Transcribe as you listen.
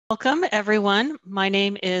Welcome, everyone. My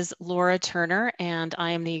name is Laura Turner, and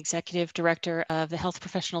I am the Executive Director of the Health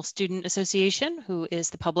Professional Student Association, who is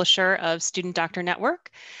the publisher of Student Doctor Network.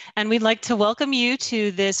 And we'd like to welcome you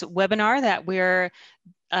to this webinar that we're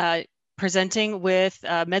presenting with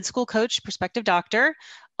med school coach, prospective doctor,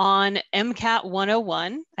 on MCAT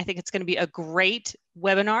 101. I think it's going to be a great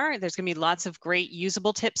webinar. There's going to be lots of great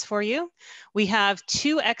usable tips for you. We have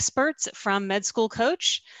two experts from Med School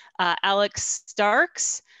Coach, Alex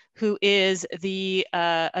Starks, who is the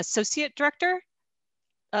Associate Director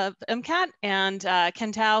of MCAT, and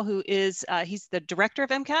Ken Tao, who is, he's the Director of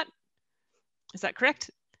MCAT. Is that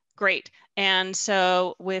correct? Great. And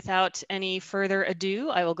so without any further ado,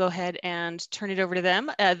 I will go ahead and turn it over to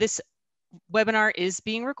them. This webinar is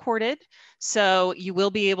being recorded, so you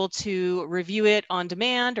will be able to review it on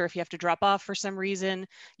demand, or if you have to drop off for some reason,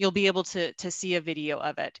 you'll be able to see a video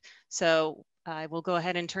of it. So I will go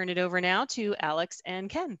ahead and turn it over now to Alex and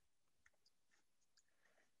Ken.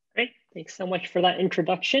 Great, thanks so much for that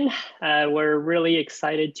introduction. We're really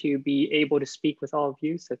excited to be able to speak with all of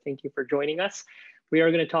you, so thank you for joining us. We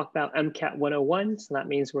are going to talk about MCAT 101, so that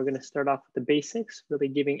means we're going to start off with the basics, really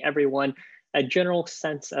giving everyone a general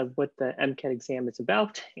sense of what the MCAT exam is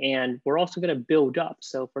about, and we're also going to build up.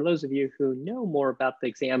 So for those of you who know more about the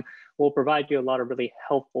exam, we'll provide you a lot of really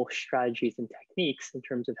helpful strategies and techniques in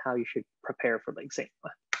terms of how you should prepare for the exam.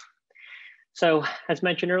 So as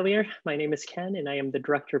mentioned earlier, my name is Ken, and I am the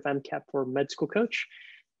Director of MCAT for Med School Coach.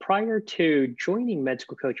 Prior to joining Med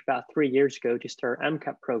School Coach about 3 years ago to start our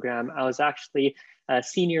MCAT program, I was actually a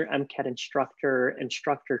senior MCAT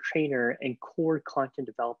instructor, trainer, and core content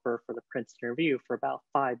developer for the Princeton Review for about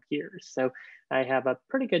 5 years. So I have a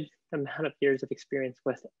pretty good amount of years of experience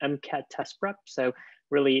with MCAT test prep. So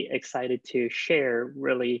really excited to share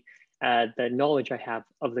the knowledge I have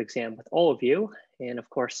of the exam with all of you. And of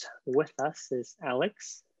course, with us is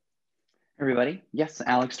Alex. Everybody, yes,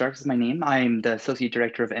 Alex Starks is my name. I'm the Associate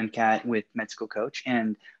Director of MCAT with Med School Coach,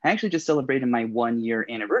 and I actually just celebrated my 1-year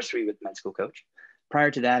anniversary with Med School Coach. Prior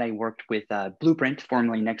to that, I worked with Blueprint,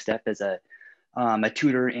 formerly Next Step, as a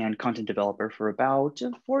tutor and content developer for about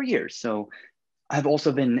 4 years. So I've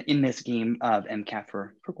also been in this game of MCAT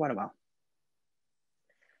for quite a while.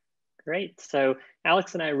 Great. So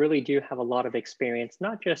Alex and I really do have a lot of experience,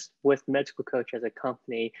 not just with Med School Coach as a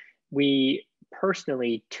company. We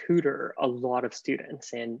personally tutor a lot of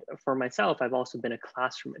students. And for myself, I've also been a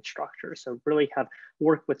classroom instructor. So really have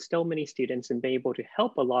worked with so many students and been able to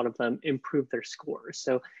help a lot of them improve their scores.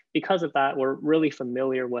 So because of that, we're really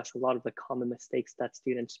familiar with a lot of the common mistakes that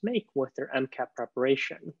students make with their MCAT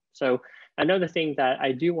preparation. So another thing that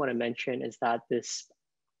I do want to mention is that this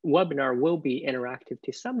webinar will be interactive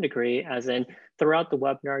to some degree, as in throughout the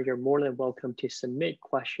webinar, you're more than welcome to submit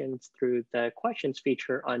questions through the questions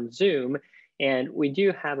feature on Zoom. And we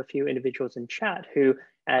do have a few individuals in chat who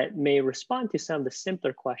may respond to some of the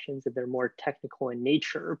simpler questions if they're more technical in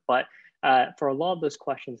nature. But for a lot of those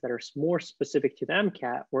questions that are more specific to the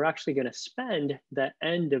MCAT, we're actually going to spend the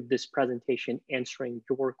end of this presentation answering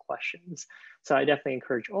your questions. So I definitely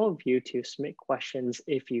encourage all of you to submit questions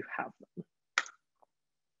if you have them.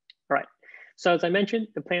 All right, so as I mentioned,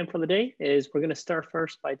 the plan for the day is we're going to start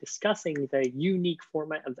first by discussing the unique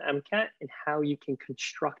format of the MCAT and how you can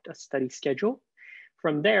construct a study schedule.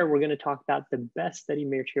 From there, we're going to talk about the best study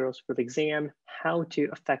materials for the exam, how to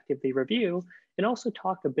effectively review, and also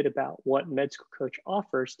talk a bit about what Med School Coach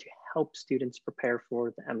offers to help students prepare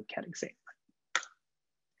for the MCAT exam.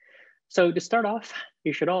 So to start off,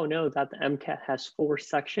 you should all know that the MCAT has 4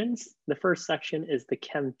 sections. The first section is the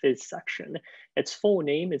Chem Phys section. Its full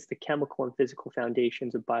name is the Chemical and Physical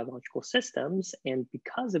Foundations of Biological Systems. And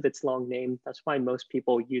because of its long name, that's why most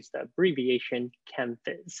people use the abbreviation Chem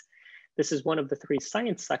Phys. This is one of the 3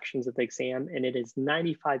 science sections of the exam, and it is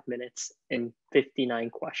 95 minutes and 59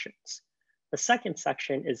 questions. The second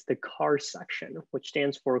section is the CARS section, which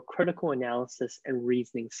stands for Critical Analysis and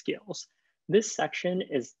Reasoning Skills. This section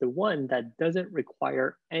is the one that doesn't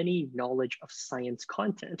require any knowledge of science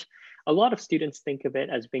content. A lot of students think of it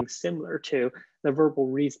as being similar to the verbal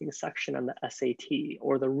reasoning section on the SAT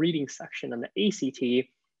or the reading section on the ACT.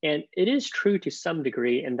 And it is true to some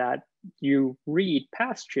degree in that you read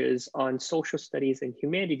passages on social studies and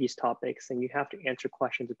humanities topics and you have to answer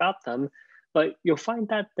questions about them. But you'll find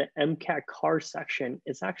that the MCAT CARS section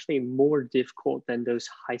is actually more difficult than those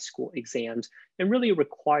high school exams and really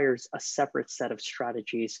requires a separate set of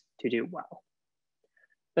strategies to do well.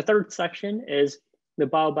 The third section is the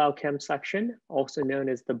biochem section, also known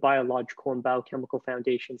as the Biological and Biochemical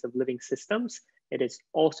Foundations of Living Systems. It is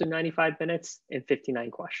also 95 minutes and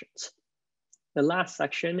 59 questions. The last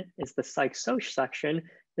section is the psych-soc section.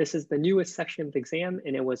 This is the newest section of the exam,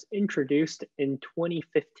 and it was introduced in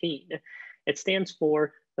 2015. It stands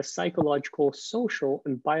for the psychological, social,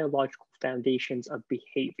 and biological foundations of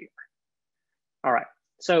behavior. All right,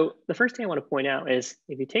 so the first thing I want to point out is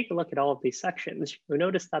if you take a look at all of these sections, you'll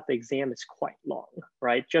notice that the exam is quite long,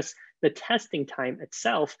 right? Just the testing time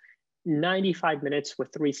itself, 95 minutes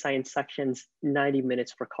with 3 science sections, 90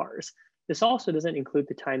 minutes for cars. This also doesn't include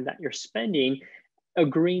the time that you're spending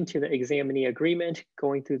agreeing to the examinee agreement,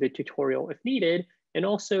 going through the tutorial if needed, and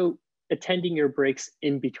also attending your breaks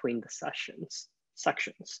in between the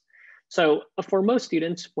sections. So for most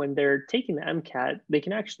students, when they're taking the MCAT, they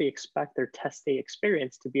can actually expect their test day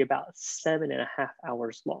experience to be about 7.5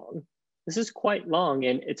 hours long. This is quite long,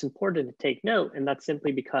 and it's important to take note, and that's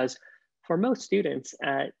simply because for most students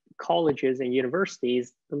at colleges and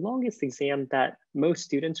universities, the longest exam that most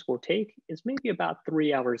students will take is maybe about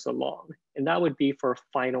 3 hours long, and that would be for a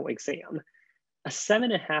final exam. A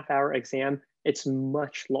 7.5 hour exam, it's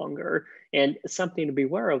much longer, and something to be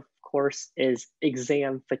aware of course, is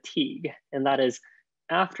exam fatigue, and that is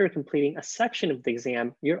after completing a section of the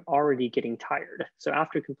exam, you're already getting tired. So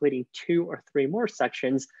after completing 2 or 3 more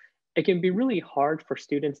sections, it can be really hard for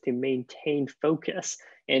students to maintain focus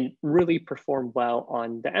and really perform well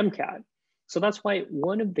on the MCAT. So that's why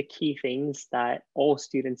one of the key things that all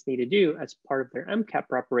students need to do as part of their MCAT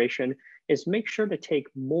preparation is make sure to take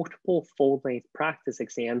multiple full-length practice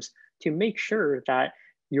exams to make sure that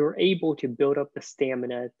you're able to build up the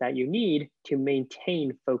stamina that you need to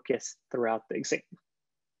maintain focus throughout the exam.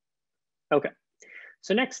 Okay,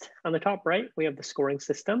 so next on the top right, we have the scoring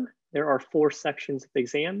system. There are 4 sections of the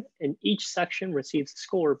exam, and each section receives a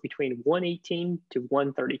score between 118 to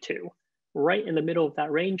 132. Right in the middle of that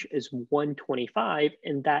range is 125,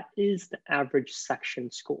 and that is the average section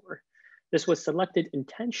score. This was selected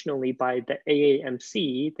intentionally by the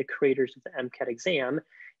AAMC, the creators of the MCAT exam,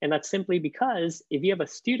 and that's simply because if you have a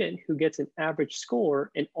student who gets an average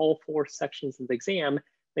score in all 4 sections of the exam,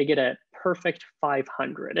 they get a perfect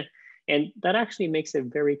 500. And that actually makes it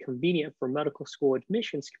very convenient for medical school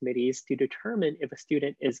admissions committees to determine if a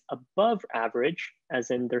student is above average, as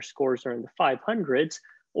in their scores are in the 500s,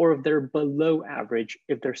 or if they're below average,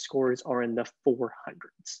 if their scores are in the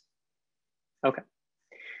 400s. Okay.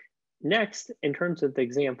 Next, in terms of the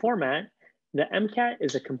exam format, the MCAT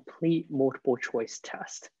is a complete multiple choice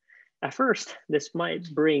test. At first, this might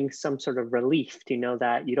bring some sort of relief to know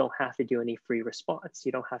that you don't have to do any free response.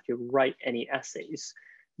 You don't have to write any essays,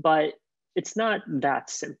 but it's not that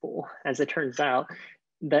simple. As it turns out,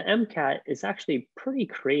 the MCAT is actually pretty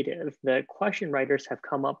creative. The question writers have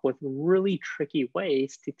come up with really tricky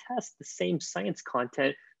ways to test the same science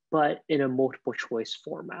content, but in a multiple choice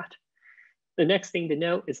format. The next thing to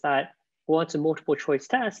note is that while it's a multiple choice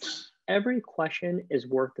test, every question is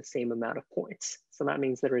worth the same amount of points. So that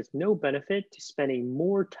means there is no benefit to spending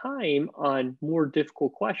more time on more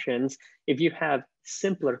difficult questions if you have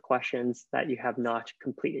simpler questions that you have not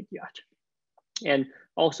completed yet. And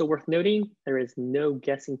also worth noting, there is no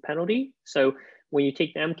guessing penalty. So when you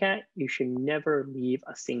take the MCAT, you should never leave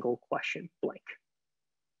a single question blank.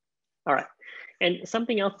 All right, and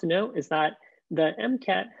something else to note is that the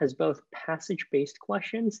MCAT has both passage-based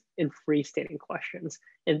questions and freestanding questions.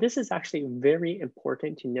 And this is actually very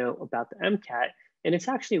important to know about the MCAT. And it's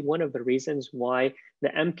actually one of the reasons why the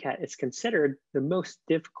MCAT is considered the most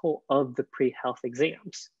difficult of the pre-health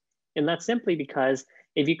exams. And that's simply because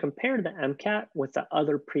if you compare the MCAT with the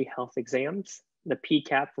other pre-health exams, the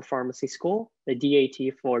PCAT for pharmacy school, the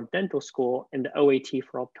DAT for dental school, and the OAT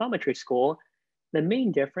for optometry school, the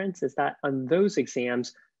main difference is that on those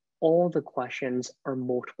exams, all the questions are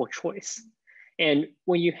multiple choice. And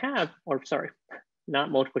when you have, or sorry,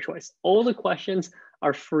 not multiple choice, all the questions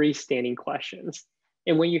are freestanding questions.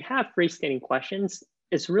 And when you have freestanding questions,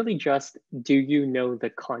 it's really just, do you know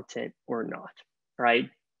the content or not,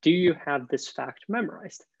 right? Do you have this fact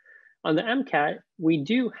memorized? On the MCAT, we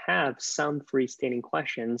do have some freestanding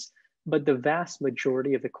questions, but the vast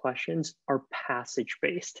majority of the questions are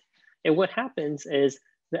passage-based. And what happens is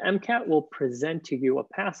the MCAT will present to you a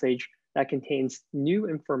passage that contains new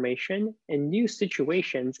information and new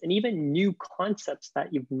situations and even new concepts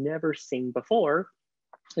that you've never seen before.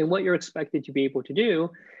 And what you're expected to be able to do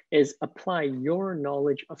is apply your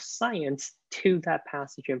knowledge of science to that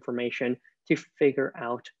passage information to figure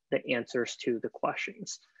out the answers to the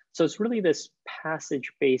questions. So it's really this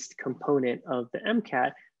passage-based component of the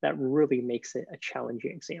MCAT that really makes it a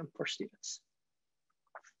challenging exam for students.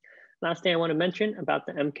 Last thing I want to mention about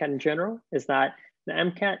the MCAT in general is that the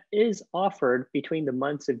MCAT is offered between the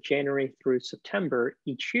months of January through September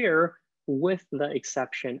each year, with the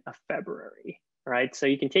exception of February. right? So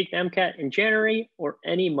you can take the MCAT in January or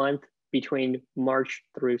any month between March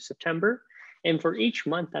through September. And for each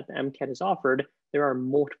month that the MCAT is offered, there are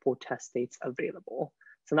multiple test dates available.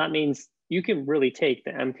 So that means you can really take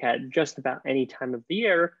the MCAT just about any time of the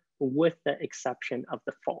year, with the exception of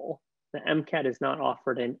the fall. The MCAT is not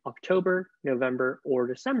offered in October, November, or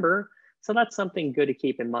December. So that's something good to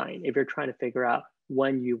keep in mind if you're trying to figure out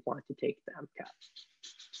when you want to take the MCAT.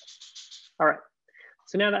 All right,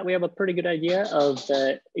 so now that we have a pretty good idea of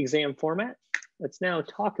the exam format, let's now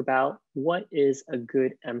talk about what is a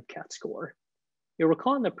good MCAT score. You'll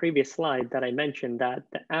recall in the previous slide that I mentioned that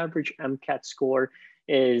the average MCAT score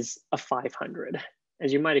is a 500.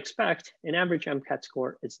 As you might expect, an average MCAT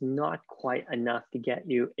score is not quite enough to get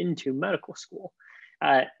you into medical school.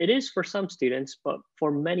 It is for some students, but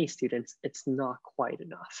for many students, it's not quite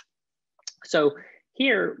enough. So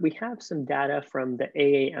here we have some data from the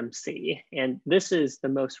AAMC, and this is the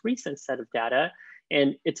most recent set of data,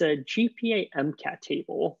 and it's a GPA MCAT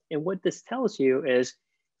table. And what this tells you is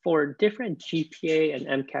for different GPA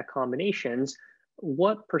and MCAT combinations,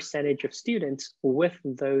 what percentage of students with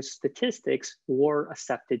those statistics were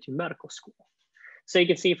accepted to medical school. So you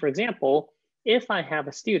can see, for example, if I have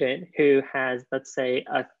a student who has, let's say,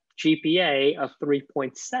 a GPA of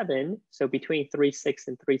 3.7, so between 3.6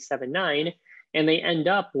 and 3.79, and they end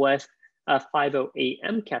up with a 508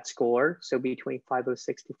 MCAT score, so between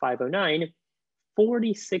 506 to 509,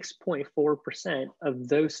 46.4% of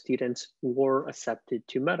those students were accepted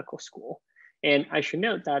to medical school. And I should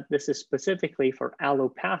note that this is specifically for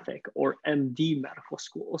allopathic or MD medical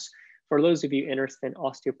schools. For those of you interested in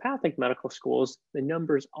osteopathic medical schools, the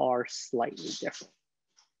numbers are slightly different.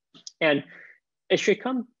 And it should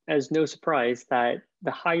come as no surprise that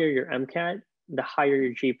the higher your MCAT, the higher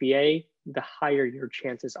your GPA, the higher your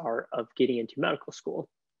chances are of getting into medical school.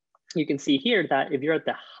 You can see here that if you're at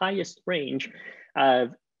the highest range of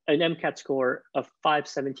an MCAT score of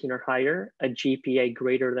 517 or higher, a GPA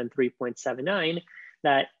greater than 3.79,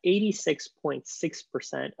 that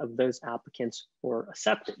 86.6% of those applicants were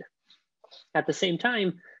accepted. At the same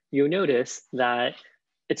time, you'll notice that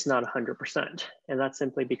it's not 100%. And that's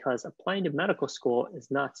simply because applying to medical school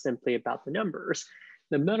is not simply about the numbers.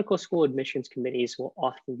 The medical school admissions committees will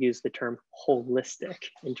often use the term holistic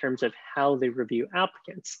in terms of how they review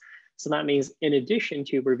applicants. So that means in addition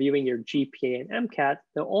to reviewing your GPA and MCAT,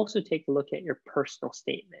 they'll also take a look at your personal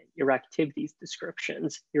statement, your activities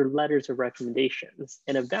descriptions, your letters of recommendations,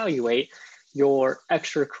 and evaluate your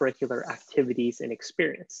extracurricular activities and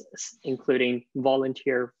experiences, including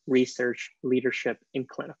volunteer, research, leadership, and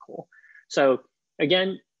clinical. So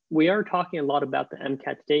again, we are talking a lot about the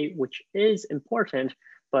MCAT today, which is important,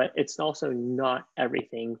 but it's also not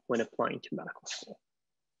everything when applying to medical school.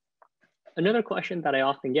 Another question that I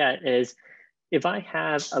often get is, if I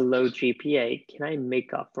have a low GPA, can I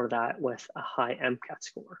make up for that with a high MCAT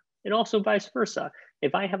score? And also vice versa.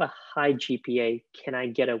 If I have a high GPA, can I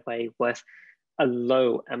get away with a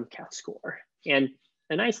low MCAT score? And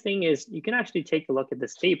the nice thing is you can actually take a look at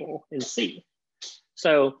this table and see.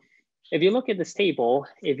 So if you look at this table,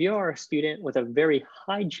 if you are a student with a very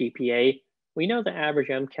high GPA, we know the average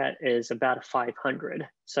MCAT is about a 500.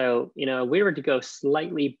 So, if we were to go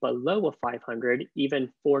slightly below a 500,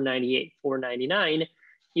 even 498, 499,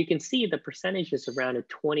 you can see the percentage is around a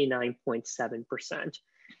 29.7%,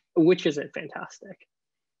 which isn't fantastic.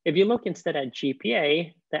 If you look instead at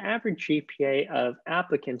GPA, the average GPA of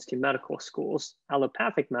applicants to medical schools,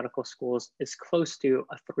 allopathic medical schools, is close to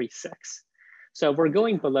a 3.6. So if we're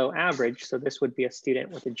going below average, so this would be a student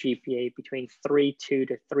with a GPA between 3.2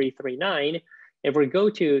 to 3.39. If we go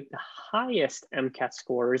to the highest MCAT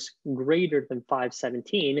scores greater than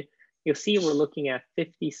 517, you'll see we're looking at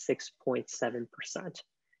 56.7%.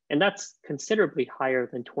 And that's considerably higher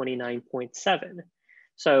than 29.7.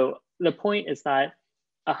 So the point is that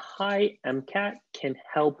a high MCAT can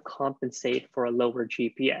help compensate for a lower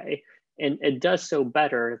GPA. And it does so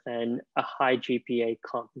better than a high GPA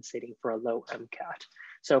compensating for a low MCAT.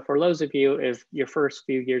 So for those of you, if your first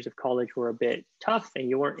few years of college were a bit tough and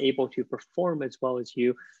you weren't able to perform as well as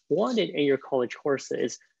you wanted in your college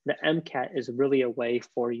courses, the MCAT is really a way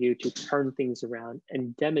for you to turn things around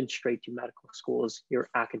and demonstrate to medical schools your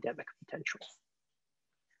academic potential.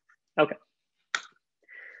 Okay.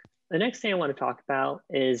 The next thing I want to talk about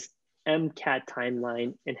is MCAT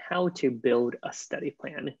timeline and how to build a study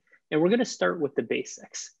plan. And we're going to start with the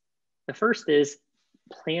basics. The first is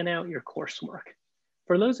plan out your coursework.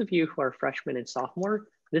 For those of you who are freshmen and sophomore,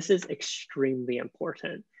 this is extremely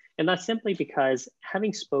important. And that's simply because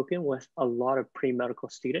having spoken with a lot of pre-medical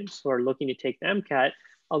students who are looking to take the MCAT,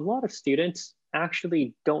 a lot of students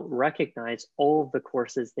actually don't recognize all of the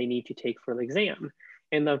courses they need to take for the exam.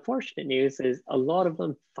 And the unfortunate news is a lot of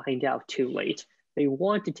them find out too late. They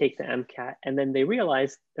want to take the MCAT and then they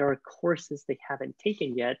realize there are courses they haven't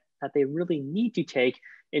taken yet that they really need to take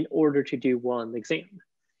in order to do well on the exam.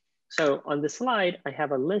 So on the slide, I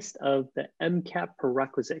have a list of the MCAT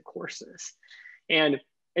prerequisite courses. And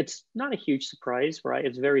it's not a huge surprise, right?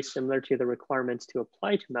 It's very similar to the requirements to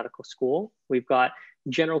apply to medical school. We've got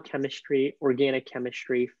general chemistry, organic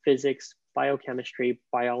chemistry, physics, biochemistry,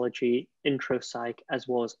 biology, intro psych, as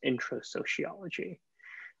well as intro sociology.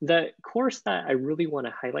 The course that I really want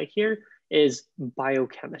to highlight here is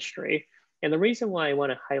biochemistry. And the reason why I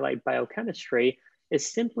want to highlight biochemistry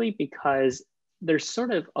is simply because there's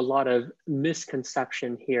sort of a lot of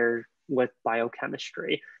misconception here with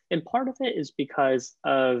biochemistry. And part of it is because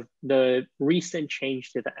of the recent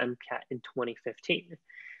change to the MCAT in 2015.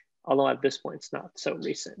 Although at this point, it's not so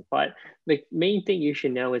recent. But the main thing you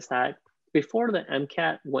should know is that before the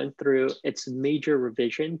MCAT went through its major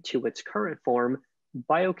revision to its current form,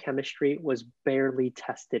 biochemistry was barely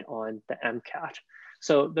tested on the MCAT.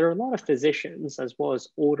 So there are a lot of physicians, as well as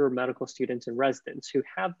older medical students and residents, who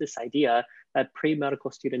have this idea that pre-medical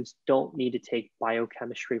students don't need to take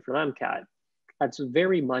biochemistry for the MCAT. That's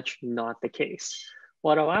very much not the case.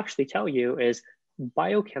 What I'll actually tell you is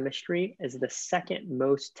biochemistry is the second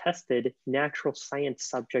most tested natural science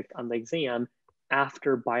subject on the exam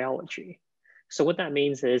after biology. So what that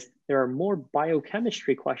means is there are more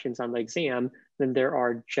biochemistry questions on the exam than there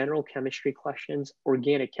are general chemistry questions,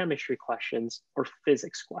 organic chemistry questions, or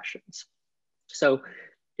physics questions. So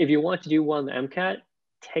if you want to do well in the MCAT,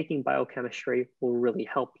 taking biochemistry will really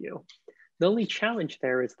help you. The only challenge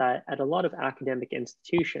there is that at a lot of academic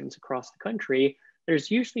institutions across the country,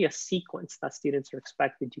 there's usually a sequence that students are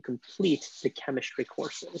expected to complete the chemistry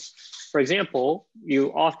courses. For example,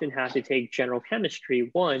 you often have to take general chemistry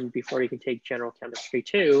 1 before you can take general chemistry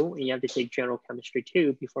 2, and you have to take general chemistry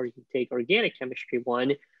 2 before you can take organic chemistry 1,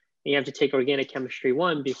 and you have to take organic chemistry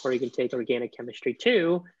 1 before you can take organic chemistry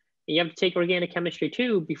 2, and you have to take organic chemistry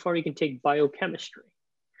 2 before you can take biochemistry.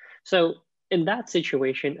 So in that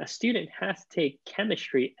situation, a student has to take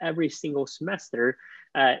chemistry every single semester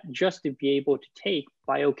just to be able to take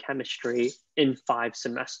biochemistry in 5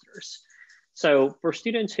 semesters. So for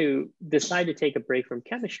students who decide to take a break from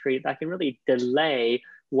chemistry, that can really delay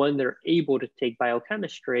when they're able to take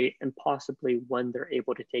biochemistry and possibly when they're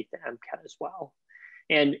able to take the MCAT as well.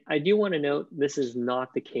 And I do want to note, this is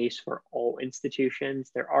not the case for all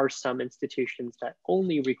institutions. There are some institutions that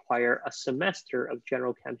only require a semester of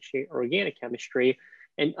general chemistry or organic chemistry,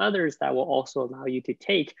 and others that will also allow you to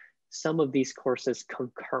take some of these courses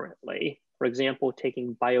concurrently. For example,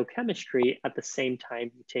 taking biochemistry at the same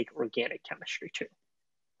time you take organic chemistry too.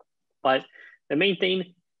 But the main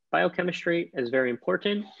thing, biochemistry is very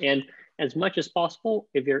important. And as much as possible,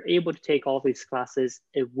 if you're able to take all these classes,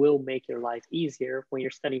 it will make your life easier when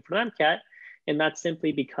you're studying for the MCAT. And that's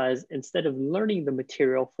simply because instead of learning the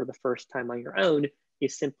material for the first time on your own, you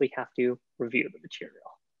simply have to review the material.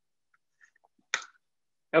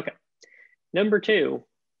 Okay, number 2,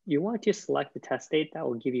 you want to select the test date that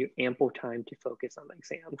will give you ample time to focus on the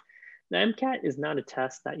exam. The MCAT is not a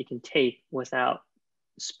test that you can take without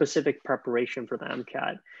specific preparation for the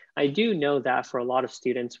MCAT. I do know that for a lot of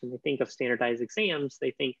students, when they think of standardized exams,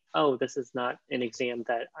 they think, oh, this is not an exam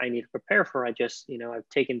that I need to prepare for. I just, I've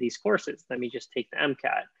taken these courses. Let me just take the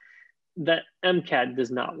MCAT. The MCAT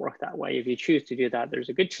does not work that way. If you choose to do that, there's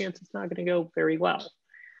a good chance it's not going to go very well.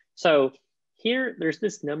 So here, there's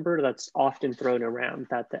this number that's often thrown around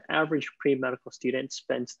that the average pre-medical student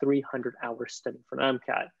spends 300 hours studying for the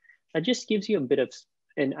MCAT. That just gives you a bit of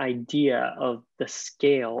an idea of the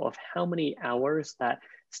scale of how many hours that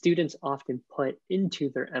students often put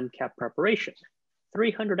into their MCAT preparation.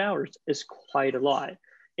 300 hours is quite a lot.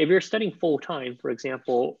 If you're studying full-time, for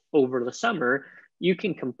example, over the summer, you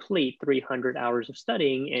can complete 300 hours of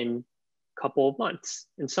studying in a couple of months.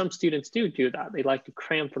 And some students do that. They like to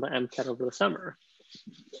cram for the MCAT over the summer.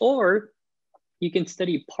 Or you can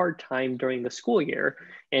study part-time during the school year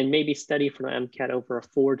and maybe study for the MCAT over a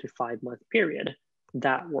 4 to 5 month period.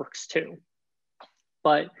 That works too.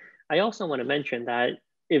 But I also want to mention that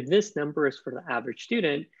if this number is for the average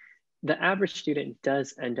student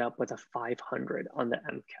does end up with a 500 on the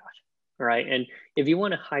MCAT, right? And if you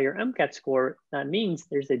want a higher MCAT score, that means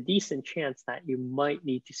there's a decent chance that you might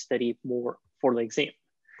need to study more for the exam.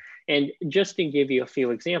 And just to give you a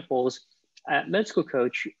few examples, at Med School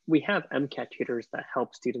Coach, we have MCAT tutors that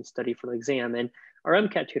help students study for the exam. And our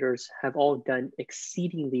MCAT tutors have all done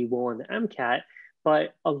exceedingly well in the MCAT.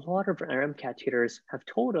 But a lot of our MCAT tutors have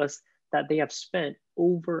told us that they have spent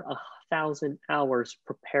over 1,000 hours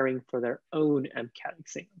preparing for their own MCAT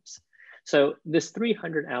exams. So this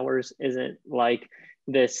 300 hours isn't like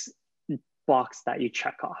this box that you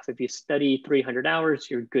check off. If you study 300 hours,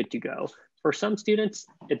 you're good to go. For some students,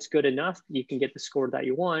 it's good enough. You can get the score that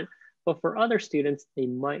you want. But for other students, they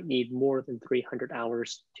might need more than 300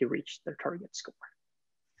 hours to reach their target score.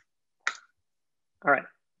 All right.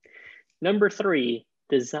 Number 3,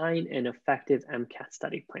 design an effective MCAT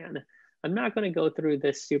study plan. I'm not going to go through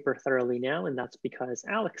this super thoroughly now, and that's because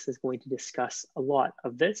Alex is going to discuss a lot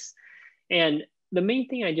of this. And the main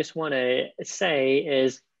thing I just want to say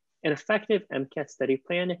is an effective MCAT study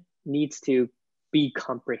plan needs to be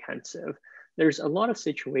comprehensive. There's a lot of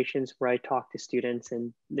situations where I talk to students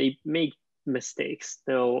and they make mistakes.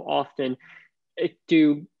 They'll often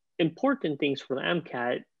do important things for the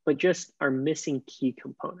MCAT, but just are missing key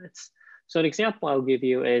components. So an example I'll give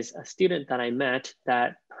you is a student that I met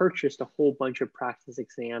that purchased a whole bunch of practice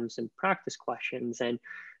exams and practice questions, and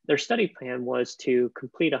their study plan was to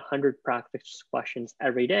complete 100 practice questions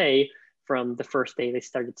every day from the first day they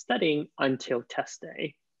started studying until test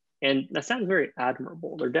day. And that sounds very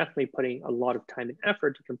admirable. They're definitely putting a lot of time and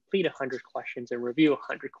effort to complete 100 questions and review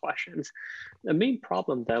 100 questions. The main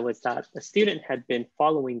problem, though, is that the student had been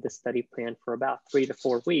following the study plan for about 3 to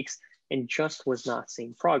 4 weeks and just was not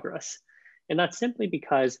seeing progress. And that's simply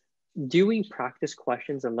because doing practice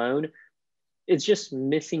questions alone is just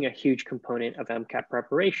missing a huge component of MCAT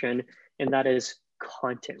preparation, and that is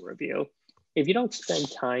content review. If you don't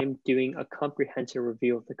spend time doing a comprehensive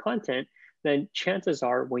review of the content, then chances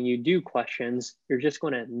are when you do questions, you're just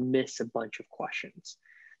going to miss a bunch of questions.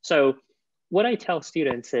 So what I tell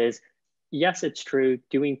students is, yes, it's true,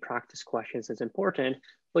 doing practice questions is important,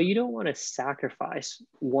 but you don't want to sacrifice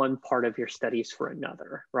one part of your studies for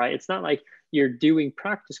another, right? It's not like you're doing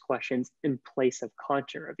practice questions in place of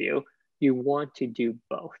content review. You want to do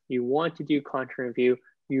both. You want to do content review,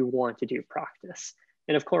 you want to do practice.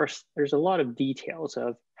 And of course, there's a lot of details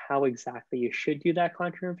of how exactly you should do that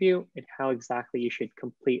content review and how exactly you should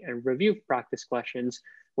complete and review practice questions,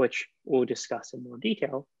 which we'll discuss in more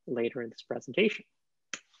detail later in this presentation.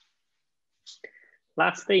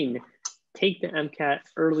 Last thing, take the MCAT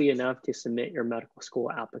early enough to submit your medical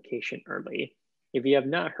school application early. If you have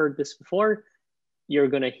not heard this before, you're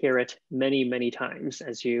going to hear it many, many times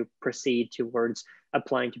as you proceed towards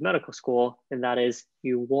applying to medical school, and that is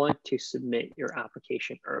you want to submit your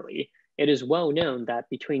application early. It is well known that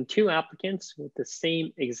between 2 applicants with the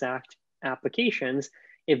same exact applications,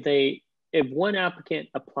 if one applicant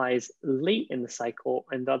applies late in the cycle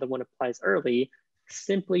and the other one applies early,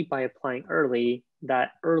 simply by applying early,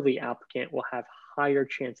 that early applicant will have higher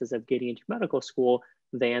chances of getting into medical school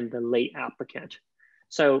than the late applicant.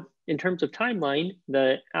 So in terms of timeline,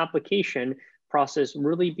 the application process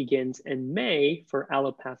really begins in May for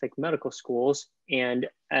allopathic medical schools and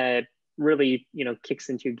really kicks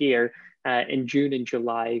into gear in June and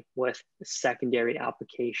July with secondary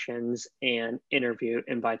applications and interview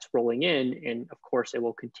invites rolling in. And of course, it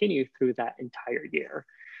will continue through that entire year.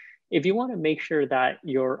 If you want to make sure that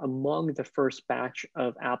you're among the first batch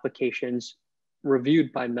of applications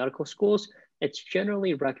reviewed by medical schools, it's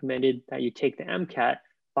generally recommended that you take the MCAT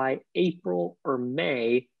by April or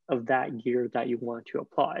May of that year that you want to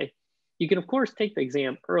apply. You can, of course, take the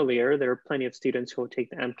exam earlier. There are plenty of students who will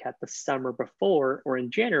take the MCAT the summer before or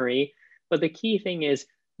in January, but the key thing is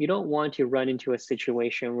you don't want to run into a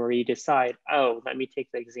situation where you decide, oh, let me take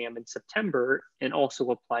the exam in September and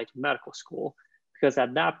also apply to medical school, because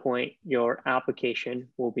at that point, your application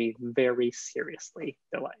will be very seriously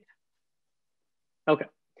delayed. Okay.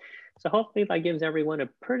 So hopefully that gives everyone a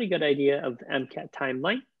pretty good idea of the MCAT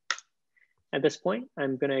timeline. At this point,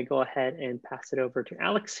 I'm going to go ahead and pass it over to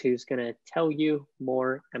Alex, who's going to tell you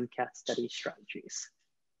more MCAT study strategies.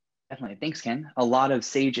 Definitely. Thanks, Ken. A lot of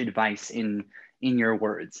sage advice in your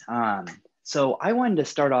words. So I wanted to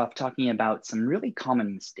start off talking about some really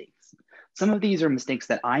common mistakes. Some of these are mistakes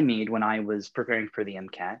that I made when I was preparing for the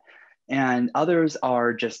MCAT, and others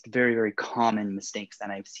are just very, very common mistakes that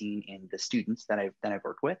I've seen in the students that I've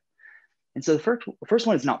worked with. And so the first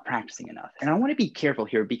one is not practicing enough. And I want to be careful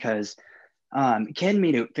here because Ken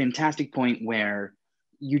made a fantastic point where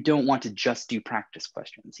you don't want to just do practice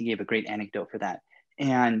questions. He gave a great anecdote for that.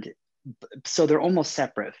 And so they're almost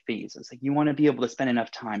separate phases. Like you want to be able to spend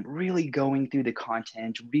enough time really going through the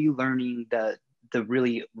content, relearning the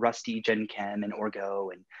really rusty Gen Chem and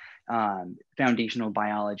Orgo and foundational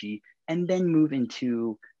biology, and then move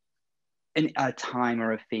into a time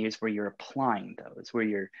or a phase where you're applying those,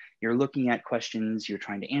 where you're looking at questions, you're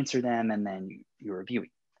trying to answer them, and then you're reviewing.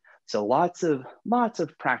 So lots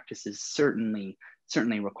of practice is certainly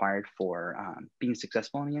certainly required for being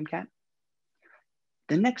successful in the MCAT.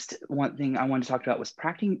 The next one thing I wanted to talk about was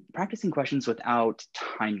practicing questions without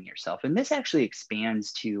timing yourself. And this actually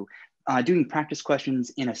expands to doing practice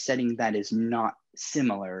questions in a setting that is not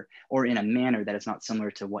similar, or in a manner that is not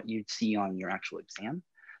similar to what you'd see on your actual exam.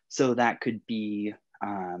 So that could be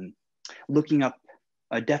looking up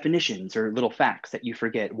definitions or little facts that you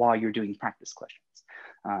forget while you're doing practice questions.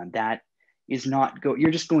 That is not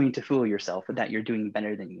you're just going to fool yourself that you're doing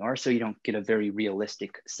better than you are, so you don't get a very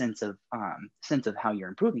realistic sense of how you're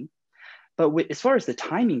improving. But as far as the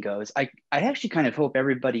timing goes, I actually kind of hope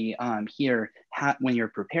everybody here, when you're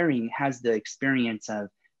preparing, has the experience of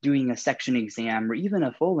doing a section exam or even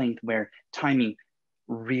a full length where timing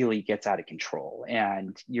really gets out of control,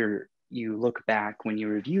 and you look back when you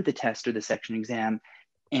review the test or the section exam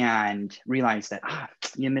and realize that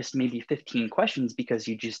you missed maybe 15 questions because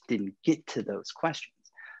you just didn't get to those questions.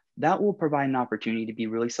 That will provide an opportunity to be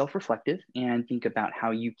really self-reflective and think about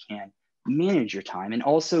how you can manage your time, and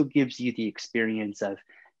also gives you the experience of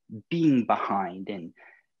being behind and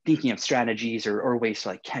thinking of strategies or ways to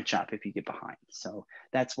like catch up if you get behind. So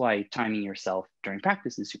that's why timing yourself during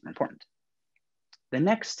practice is super important. The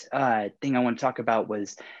next thing I want to talk about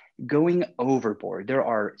was going overboard. There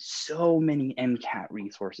are so many MCAT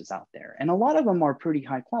resources out there, and a lot of them are pretty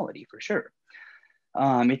high quality for sure.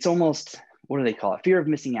 It's almost, what do they call it? Fear of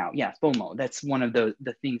missing out. Yeah, FOMO. That's one of the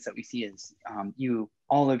things that we see is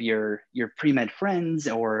all of your pre-med friends,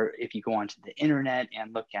 or if you go onto the internet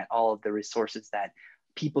and look at all of the resources that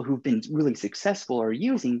people who've been really successful are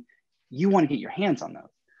using, you want to get your hands on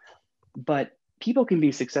those. But people can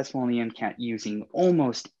be successful in the MCAT using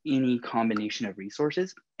almost any combination of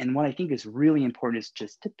resources. And what I think is really important is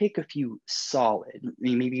just to pick a few solid,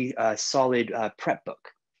 maybe a solid prep book,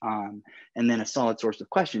 and then a solid source of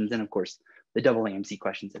questions. And of course, the AAMC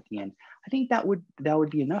questions at the end. I think that would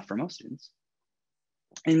be enough for most students,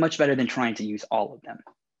 and much better than trying to use all of them.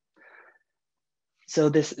 So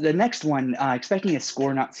the next one, expecting a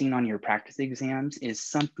score not seen on your practice exams, is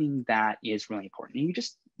something that is really important. And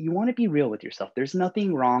you want to be real with yourself. There's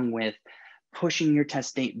nothing wrong with pushing your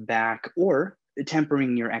test date back or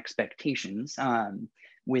tempering your expectations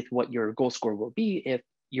with what your goal score will be if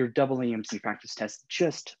your AAMC practice tests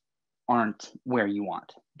just aren't where you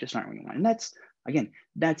want, And that's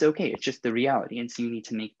okay. It's just the reality. And so you need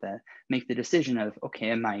to make the decision of,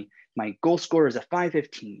 okay, my goal score is a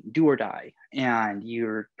 515, do or die, and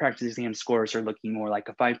your practice exam scores are looking more like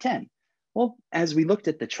a 510. Well, as we looked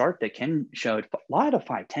at the chart that Ken showed, a lot of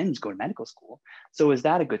 510s go to medical school. So is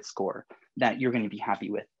that a good score that you're going to be happy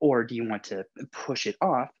with? Or do you want to push it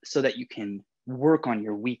off so that you can work on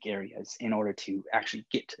your weak areas in order to actually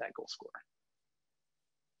get to that goal score?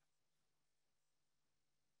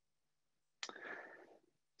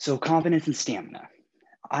 So confidence and stamina.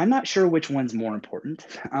 I'm not sure which one's more important.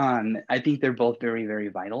 I think they're both very, very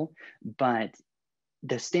vital, but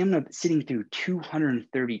the stamina sitting through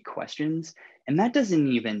 230 questions, and that doesn't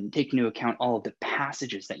even take into account all of the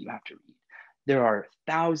passages that you have to read. There are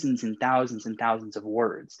thousands and thousands and thousands of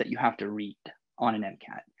words that you have to read on an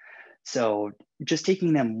MCAT. So just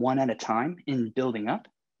taking them one at a time and building up.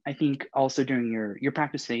 I think also during your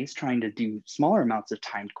practice phase, trying to do smaller amounts of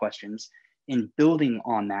timed questions and building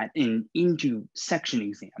on that into section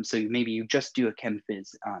exams. So maybe you just do a Chem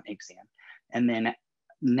Phys exam, and then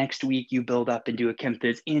next week you build up and do a Chem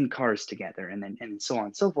Phys and cars together, and so on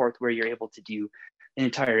and so forth, where you're able to do an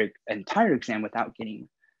entire exam without getting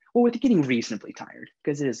reasonably tired,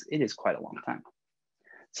 because it is quite a long time.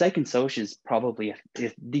 Psych and Soc is probably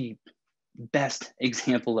the best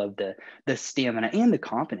example of the stamina and the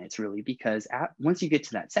confidence, really, because once you get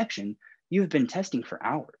to that section, you've been testing for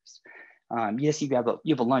hours. Yes, you have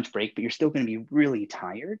a lunch break, but you're still going to be really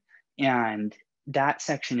tired. And that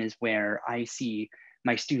section is where I see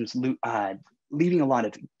my students leaving a lot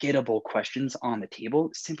of gettable questions on the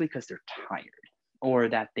table simply because they're tired, or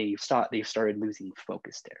that they've started losing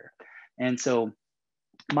focus there. And so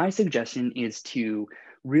my suggestion is to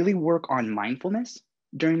really work on mindfulness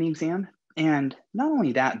during the exam. And not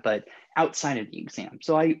only that, but outside of the exam.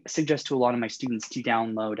 So I suggest to a lot of my students to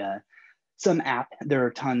download some app. There are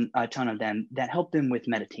a ton of them that help them with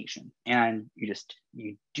meditation. And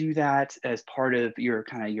you do that as part of your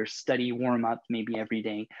study warm up, maybe every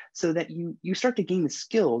day, so that you start to gain the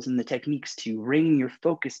skills and the techniques to rein your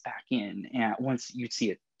focus back in once you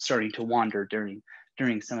see it starting to wander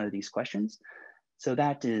during some of these questions. So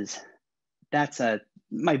that's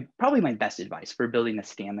probably my best advice for building the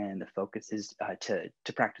stamina and the focus is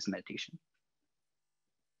to practice meditation.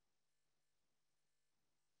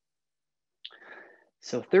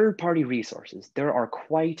 So third-party resources, there are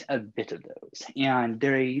quite a bit of those, and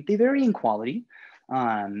they vary in quality.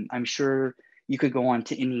 I'm sure you could go on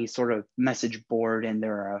to any sort of message board and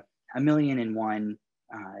there are a million and one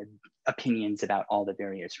opinions about all the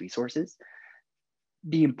various resources.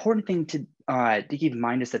 The important thing to keep in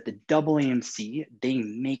mind is that the AAMC, they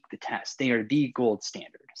make the test. They are the gold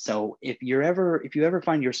standard. So if you ever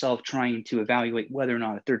find yourself trying to evaluate whether or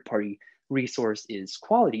not a third-party resource is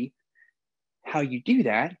quality, how you do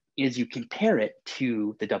that is you compare it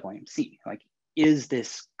to the AAMC. Like, is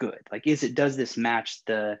this good? Like, does this match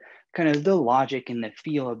the kind of the logic and the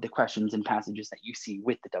feel of the questions and passages that you see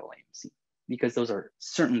with the AAMC? Because those are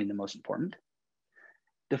certainly the most important.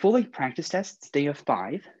 The full-length practice tests, they have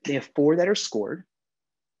 5. They have 4 that are scored,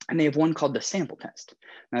 and they have one called the sample test.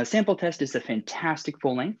 Now, the sample test is a fantastic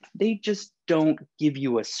full length. They just don't give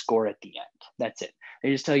you a score at the end. That's it.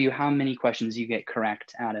 They just tell you how many questions you get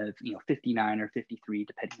correct out of 59 or 53,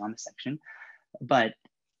 depending on the section. But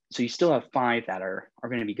so you still have 5 that are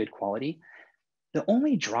going to be good quality. The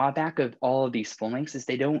only drawback of all of these full lengths is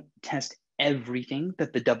they don't test everything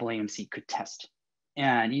that the AAMC could test.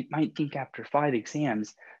 And you might think after 5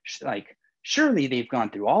 exams, like, surely they've gone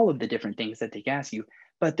through all of the different things that they ask you,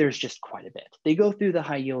 but there's just quite a bit. They go through the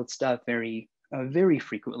high yield stuff very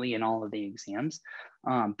frequently in all of the exams.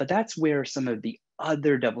 But that's where some of the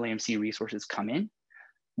other AAMC resources come in.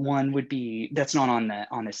 One would be, that's not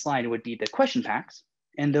on this slide, it would be the question packs.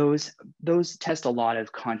 And those test a lot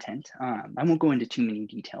of content. I won't go into too many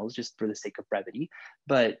details just for the sake of brevity,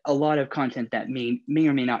 but a lot of content that may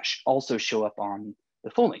or may not also show up on the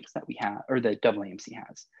full links that we have, or the AAMC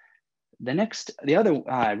has. The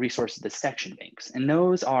other resource is the section banks. And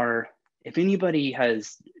those are, if anybody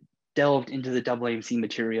has delved into the AAMC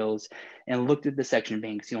materials and looked at the section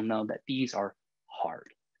banks, you'll know that these are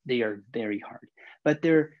hard. They are very hard, but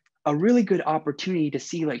they're a really good opportunity to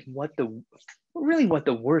see like what the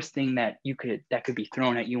worst thing that could be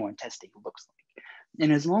thrown at you on testing looks like.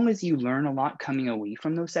 And as long as you learn a lot coming away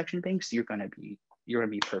from those section banks, you're gonna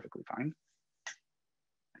be perfectly fine.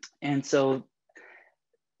 And so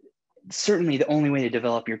certainly the only way to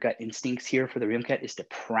develop your gut instincts here for the MCAT is to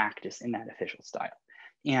practice in that official style.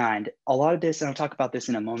 And a lot of this, and I'll talk about this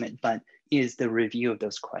in a moment, but is the review of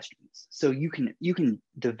those questions. So you can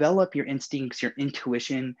develop your instincts, your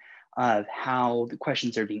intuition of how the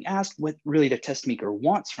questions are being asked, what really the test maker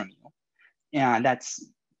wants from you. And that's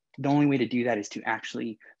the only way to do that is to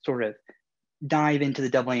actually sort of dive into the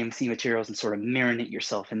AAMC materials and sort of marinate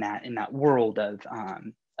yourself in that world of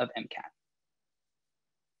MCAT.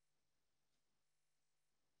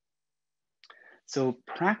 So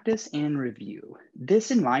practice and review.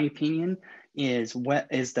 This, in my opinion, is what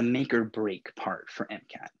is the make or break part for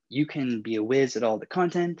MCAT. You can be a whiz at all the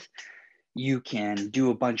content. You can do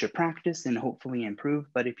a bunch of practice and hopefully improve.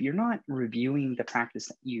 But if you're not reviewing the practice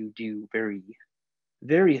that you do very,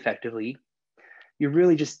 very effectively, you're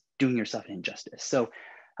really just doing yourself an injustice. So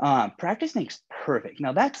practice makes perfect.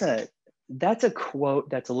 Now that's a quote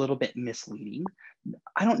that's a little bit misleading.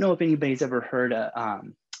 I don't know if anybody's ever heard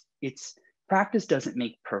it's practice doesn't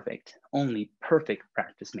make perfect, only perfect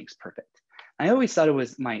practice makes perfect. I always thought it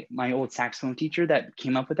was my old saxophone teacher that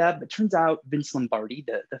came up with that, but turns out Vince Lombardi,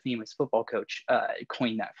 the famous football coach,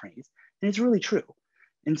 coined that phrase, and it's really true.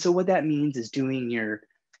 And so what that means is doing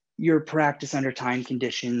your practice under time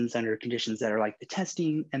conditions, under conditions that are like the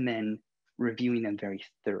testing, and then reviewing them very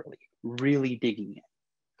thoroughly, really digging in.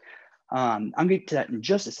 I'm going to get to that in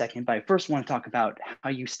just a second, but I first want to talk about how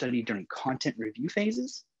you study during content review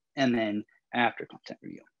phases and then after content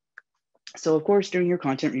review. So of course, during your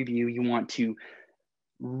content review, you want to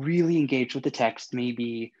really engage with the text,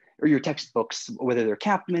 maybe, or your textbooks, whether they're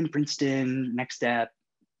Kaplan, Princeton, Next Step,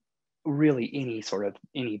 really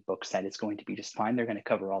any books that is going to be just fine. They're going to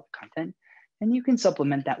cover all the content. And you can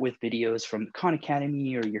supplement that with videos from Khan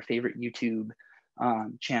Academy or your favorite YouTube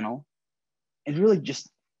channel and really just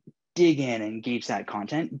dig in and engage that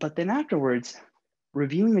content. But then afterwards,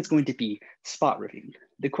 reviewing is going to be spot reviewing.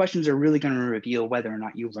 The questions are really going to reveal whether or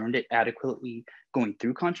not you learned it adequately going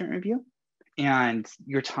through content review, and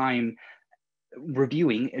your time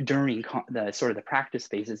reviewing during the practice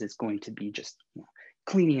phases is going to be just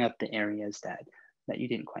cleaning up the areas that you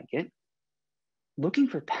didn't quite get. Looking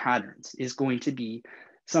for patterns is going to be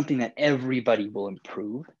something that everybody will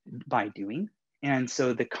improve by doing. And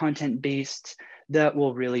so the content-based, that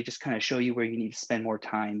will really just kind of show you where you need to spend more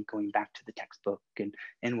time going back to the textbook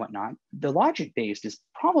and whatnot. The logic-based is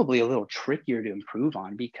probably a little trickier to improve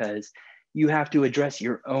on because you have to address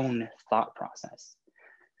your own thought process.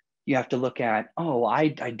 You have to look at, oh, I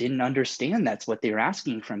didn't understand that's what they were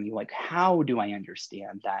asking from you. Like, how do I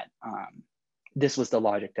understand that this was the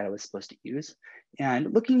logic that I was supposed to use.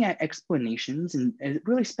 And looking at explanations and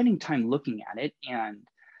really spending time looking at it and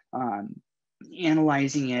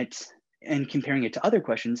analyzing it and comparing it to other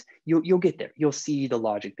questions, you'll get there. You'll see the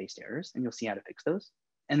logic-based errors and you'll see how to fix those.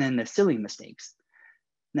 And then the silly mistakes.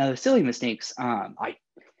 Now the silly mistakes,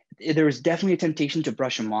 there was definitely a temptation to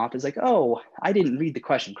brush them off as like, oh, I didn't read the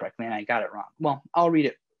question correctly and I got it wrong. Well, I'll read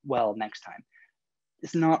it well next time.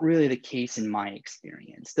 It's not really the case in my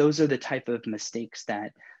experience. Those are the type of mistakes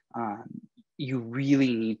that you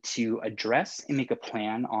really need to address and make a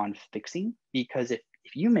plan on fixing, because if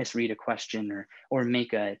you misread a question or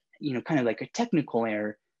make a, kind of like a technical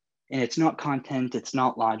error and it's not content, it's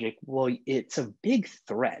not logic, well, it's a big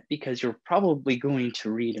threat because you're probably going to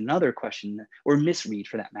read another question or misread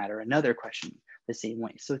for that matter, another question the same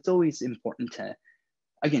way. So it's always important to,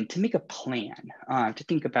 again, to make a plan, to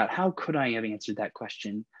think about how could I have answered that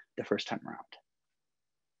question the first time around.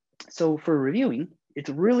 So for reviewing, it's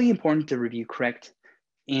really important to review correct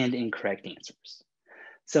and incorrect answers.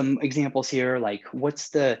 Some examples here, like what's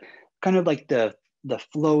the kind of like the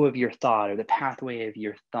flow of your thought or the pathway of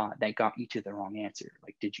your thought that got you to the wrong answer?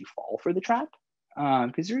 Like, did you fall for the trap?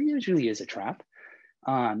 Because there usually is a trap.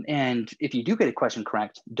 And if you do get a question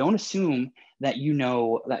correct, don't assume that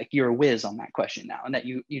like you're a whiz on that question now and that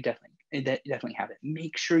you definitely have it.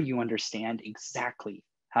 Make sure you understand exactly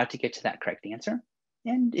how to get to that correct answer.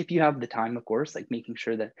 And if you have the time, of course, like making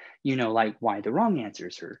sure that like why the wrong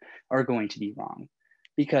answers are going to be wrong.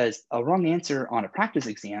 Because a wrong answer on a practice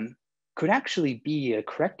exam could actually be a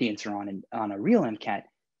correct answer on a real MCAT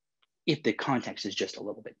if the context is just a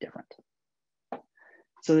little bit different.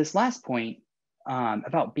 So this last point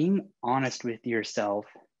about being honest with yourself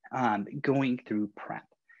going through prep.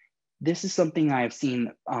 This is something I've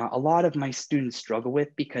seen a lot of my students struggle with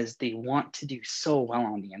because they want to do so well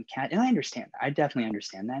on the MCAT, and I understand that. I definitely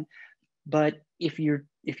understand that. But if you're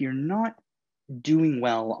not doing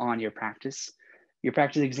well on your practice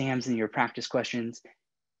exams and your practice questions,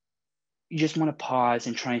 you just want to pause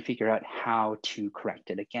and try and figure out how to correct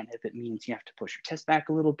it. Again, if it means you have to push your test back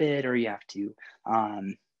a little bit, or you have to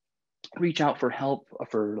reach out for help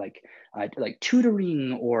for like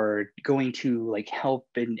tutoring or going to like help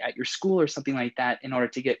at your school or something like that in order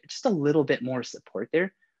to get just a little bit more support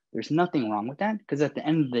there. There's nothing wrong with that, because at the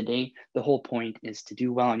end of the day, the whole point is to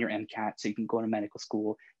do well on your MCAT so you can go to medical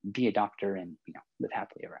school, be a doctor, and live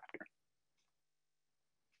happily ever after.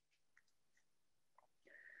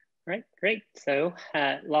 All right, great. So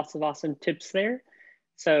lots of awesome tips there.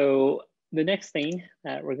 So the next thing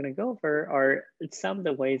that we're going to go over are some of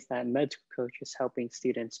the ways that Medical Coach is helping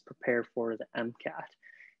students prepare for the MCAT.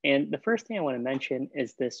 And the first thing I want to mention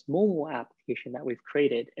is this mobile application that we've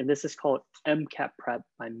created, and this is called MCAT Prep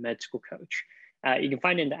by Medical Coach. You can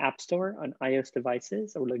find it in the App Store on iOS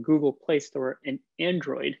devices or the Google Play Store and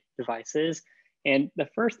Android devices. And the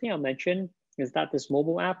first thing I'll mention is that this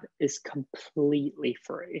mobile app is completely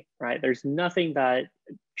free, right? There's nothing that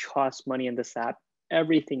costs money in this app.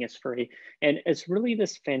 Everything is free. And it's really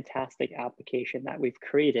this fantastic application that we've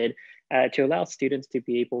created to allow students to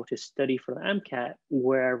be able to study for the MCAT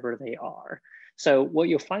wherever they are. So what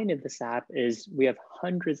you'll find in this app is we have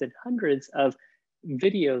hundreds and hundreds of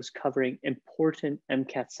videos covering important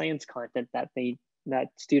MCAT science content that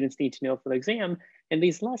students need to know for the exam. And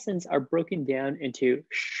these lessons are broken down into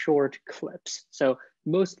short clips. So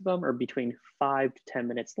most of them are between 5 to 10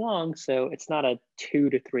 minutes long. So it's not a 2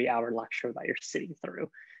 to 3 hour lecture that you're sitting through.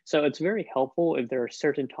 So it's very helpful if there are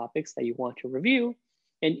certain topics that you want to review.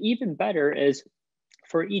 And even better is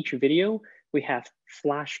for each video, we have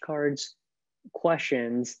flashcards,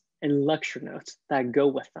 questions, and lecture notes that go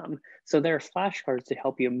with them. So there are flashcards to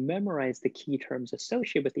help you memorize the key terms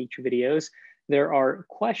associated with each videos. There are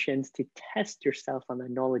questions to test yourself on the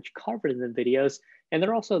knowledge covered in the videos. And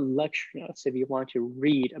there are also lecture notes if you want to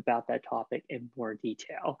read about that topic in more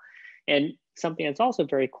detail. And something that's also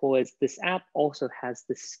very cool is this app also has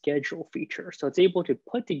the schedule feature. So it's able to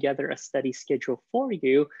put together a study schedule for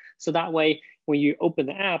you. So that way, when you open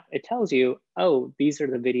the app, it tells you, oh, these are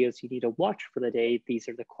the videos you need to watch for the day. These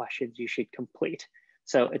are the questions you should complete.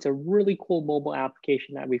 So it's a really cool mobile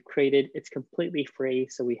application that we've created. It's completely free.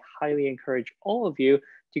 So we highly encourage all of you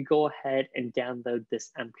to go ahead and download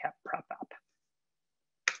this MCAT Prep app.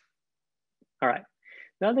 All right.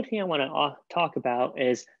 The other thing I want to talk about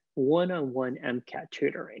is one-on-one MCAT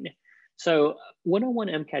tutoring. So one-on-one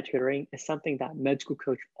MCAT tutoring is something that Medical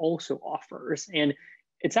Coach also offers. And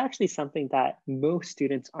it's actually something that most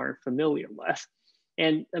students aren't familiar with.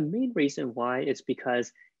 And the main reason why is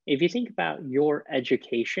because if you think about your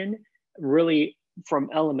education, really from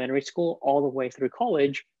elementary school all the way through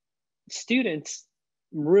college, students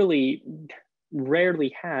really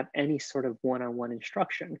rarely have any sort of one-on-one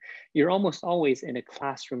instruction. You're almost always in a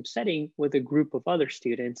classroom setting with a group of other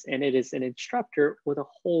students, and it is an instructor with a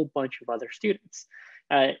whole bunch of other students.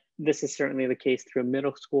 This is certainly the case through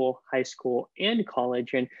middle school, high school, and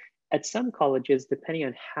college. And at some colleges, depending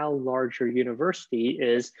on how large your university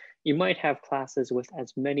is, you might have classes with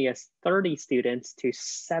as many as 30 students to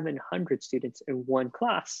 700 students in one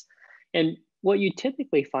class. And what you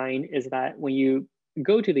typically find is that when you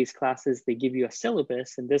go to these classes, they give you a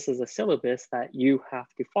syllabus, and this is a syllabus that you have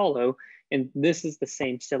to follow. And this is the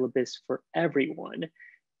same syllabus for everyone.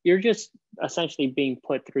 You're just essentially being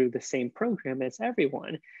put through the same program as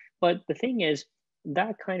everyone. But the thing is,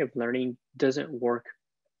 that kind of learning doesn't work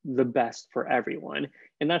the best for everyone.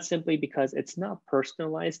 And that's simply because it's not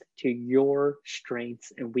personalized to your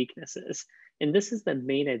strengths and weaknesses. And this is the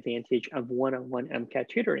main advantage of one-on-one MCAT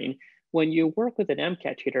tutoring. When you work with an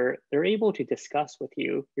MCAT tutor, they're able to discuss with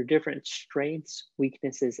you your different strengths,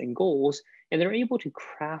 weaknesses, and goals, and they're able to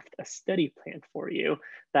craft a study plan for you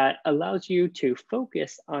that allows you to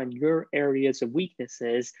focus on your areas of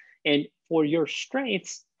weaknesses, and for your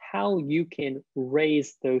strengths, how you can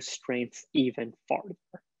raise those strengths even farther.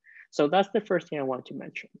 So that's the first thing I want to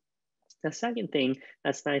mention. The second thing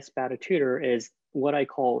that's nice about a tutor is what I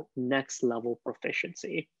call next level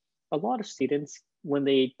proficiency. A lot of students, when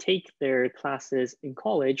they take their classes in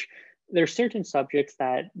college, there are certain subjects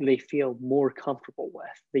that they feel more comfortable with.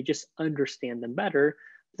 They just understand them better.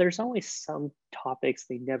 There's always some topics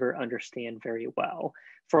they never understand very well.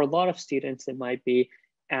 For a lot of students, it might be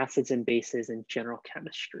acids and bases in general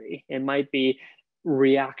chemistry. It might be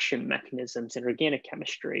reaction mechanisms in organic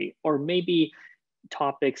chemistry, or maybe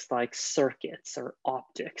topics like circuits or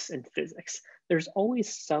optics in physics. There's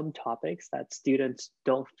always some topics that students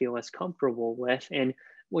don't feel as comfortable with. And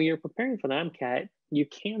when you're preparing for the MCAT, you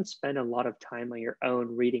can spend a lot of time on your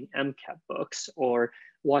own reading MCAT books or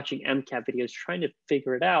watching MCAT videos trying to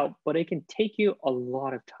figure it out, but it can take you a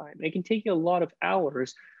lot of time. It can take you a lot of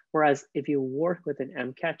hours. Whereas if you work with an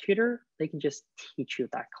MCAT tutor, they can just teach you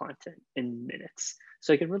that content in minutes.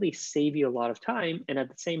 So it can really save you a lot of time, and at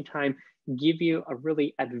the same time, give you a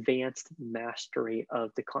really advanced mastery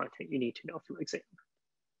of the content you need to know for the exam.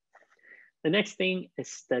 The next thing is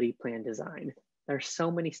study plan design. There are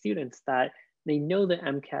so many students that they know that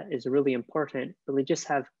MCAT is really important, but they just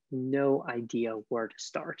have no idea where to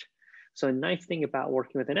start. So a nice thing about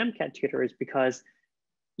working with an MCAT tutor is because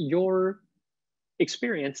your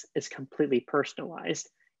experience is completely personalized,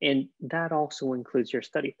 and that also includes your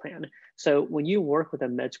study plan. So when you work with a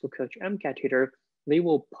med school coach MCAT tutor, they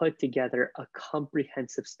will put together a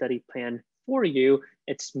comprehensive study plan for you.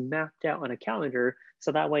 It's mapped out on a calendar,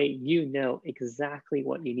 so that way you know exactly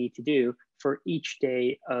what you need to do for each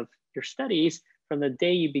day of your studies from the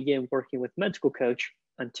day you begin working with med school coach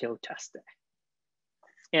until test day.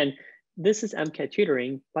 And this is MCAT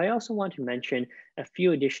tutoring, but I also want to mention a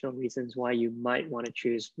few additional reasons why you might want to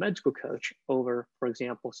choose med school coach over, for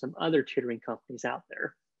example, some other tutoring companies out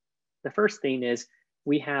there. The first thing is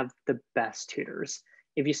we have the best tutors.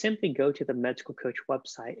 If you simply go to the med school coach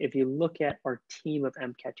website, if you look at our team of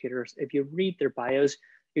MCAT tutors, if you read their bios,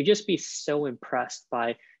 you'll just be so impressed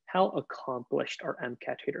by how accomplished our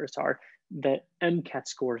MCAT tutors are, the MCAT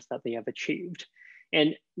scores that they have achieved.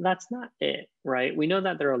 And that's not it, right? We know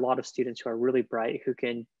that there are a lot of students who are really bright who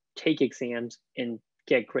can take exams and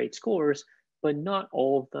get great scores, but not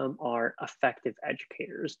all of them are effective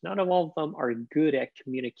educators. Not all of them are good at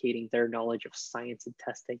communicating their knowledge of science and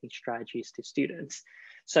test taking strategies to students.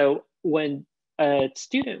 So when a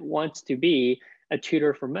student wants to be a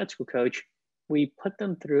tutor for med school coach, we put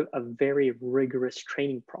them through a very rigorous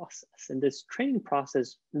training process. And this training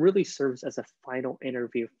process really serves as a final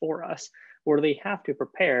interview for us, where they have to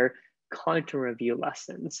prepare content review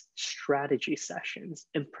lessons, strategy sessions,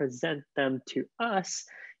 and present them to us.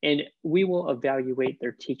 And we will evaluate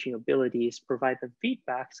their teaching abilities, provide them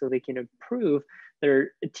feedback so they can improve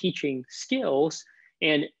their teaching skills.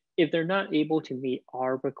 And if they're not able to meet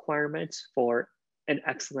our requirements for an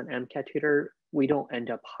excellent MCAT tutor, we don't end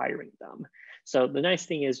up hiring them. So the nice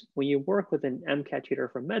thing is when you work with an MCAT tutor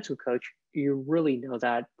from med school coach, you really know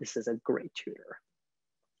that this is a great tutor.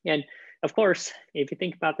 And of course, if you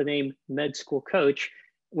think about the name med school coach,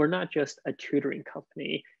 we're not just a tutoring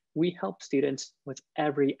company. We help students with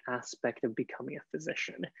every aspect of becoming a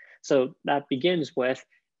physician. So that begins with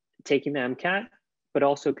taking the MCAT, but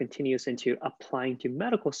also continues into applying to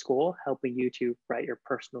medical school, helping you to write your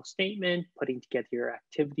personal statement, putting together your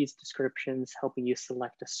activities descriptions, helping you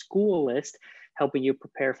select a school list, helping you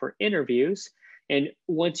prepare for interviews. And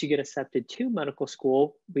once you get accepted to medical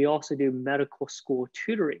school, we also do medical school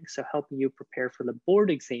tutoring. So helping you prepare for the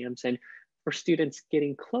board exams and for students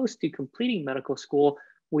getting close to completing medical school,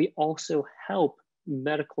 we also help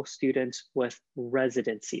medical students with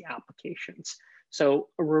residency applications. So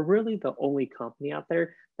we're really the only company out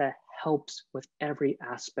there that helps with every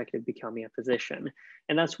aspect of becoming a physician.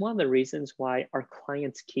 And that's one of the reasons why our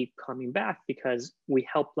clients keep coming back, because we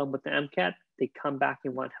help them with the MCAT, they come back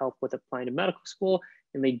and want help with applying to medical school,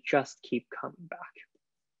 and they just keep coming back.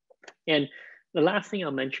 And the last thing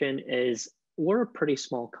I'll mention is we're a pretty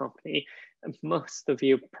small company. Most of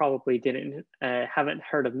you probably haven't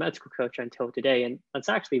heard of Medical Coach until today, and that's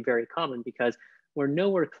actually very common because we're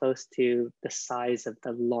nowhere close to the size of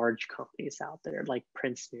the large companies out there like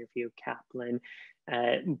Princeton Review, Kaplan,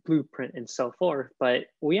 Blueprint, and so forth. But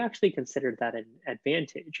we actually consider that an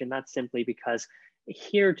advantage, and that's simply because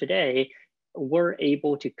here today, we're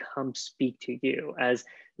able to come speak to you as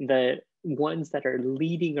the ones that are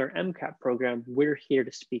leading our MCAT program. We're here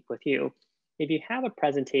to speak with you. If you have a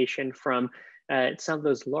presentation from some of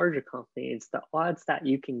those larger companies, the odds that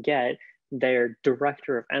you can get their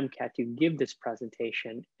director of MCAT to give this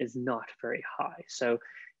presentation is not very high. So,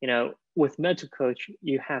 with Medical Coach,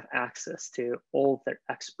 you have access to all of their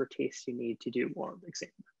expertise you need to do more of the exam.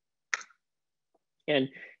 And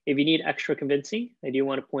if you need extra convincing, I do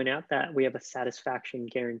want to point out that we have a satisfaction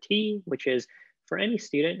guarantee, which is for any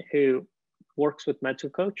student who works with Medical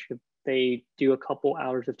Coach, if they do a couple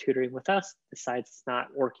hours of tutoring with us, decides it's not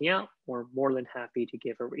working out, we're more than happy to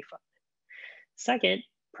give a refund. Second,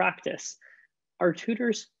 practice. Our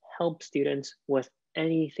tutors help students with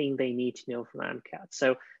anything they need to know from MCAT.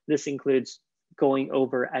 So this includes going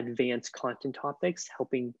over advanced content topics,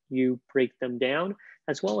 helping you break them down,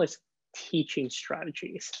 as well as teaching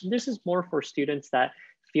strategies. This is more for students that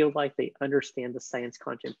feel like they understand the science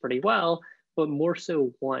content pretty well, but more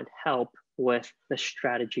so want help with the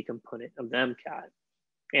strategy component of the MCAT.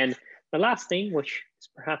 And the last thing, which is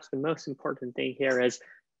perhaps the most important thing here, is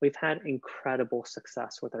we've had incredible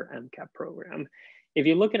success with our MCAT program. If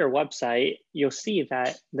you look at our website, you'll see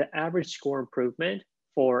that the average score improvement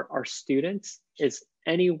for our students is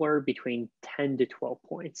anywhere between 10 to 12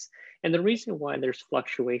 points. And the reason why there's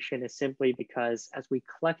fluctuation is simply because as we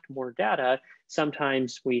collect more data,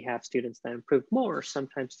 sometimes we have students that improve more,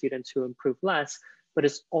 sometimes students who improve less, but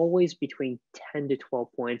it's always between 10 to 12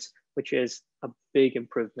 points, which is a big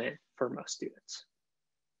improvement for most students.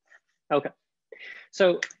 Okay,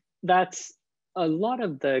 so that's a lot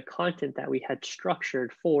of the content that we had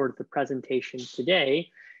structured for the presentation today.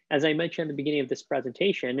 As I mentioned at the beginning of this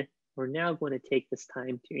presentation, we're now going to take this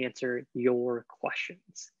time to answer your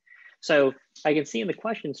questions. So I can see in the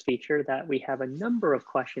questions feature that we have a number of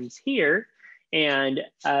questions here, and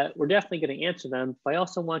we're definitely going to answer them. But I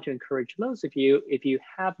also want to encourage those of you, if you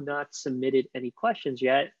have not submitted any questions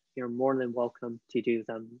yet, you're more than welcome to do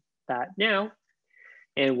that now.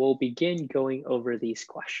 And we'll begin going over these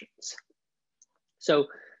questions. So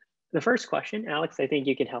the first question, Alex, I think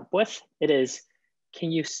you can help with. It is,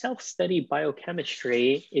 can you self-study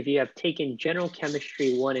biochemistry if you have taken general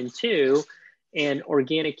chemistry 1 and 2 and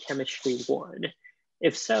organic chemistry 1?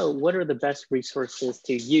 If so, what are the best resources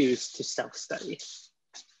to use to self-study?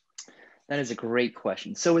 That is a great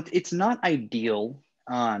question. So it's not ideal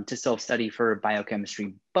to self-study for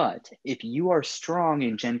biochemistry, but if you are strong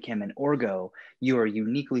in Gen Chem and Orgo, you are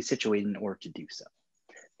uniquely situated in order to do so.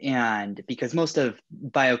 And because most of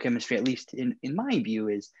biochemistry, at least in my view,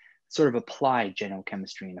 is sort of applied general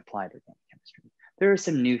chemistry and applied organic chemistry. There are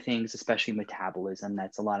some new things, especially metabolism,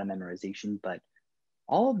 that's a lot of memorization, but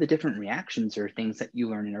all of the different reactions are things that you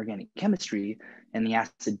learn in organic chemistry, and the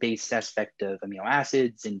acid-base aspect of amino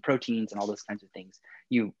acids and proteins and all those kinds of things.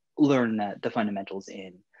 You learn the fundamentals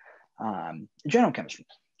in general chemistry.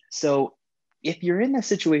 So if you're in a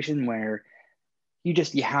situation where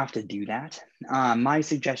you have to do that, my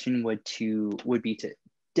suggestion would be to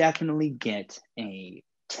definitely get a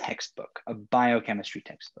textbook, a biochemistry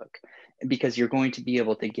textbook, because you're going to be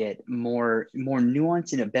able to get more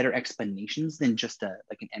nuance and a better explanations than just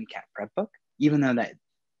like an MCAT prep book, even though that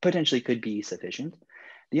potentially could be sufficient.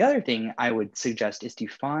 The other thing I would suggest is to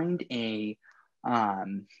find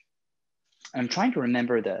I'm trying to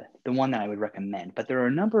remember the one that I would recommend, but there are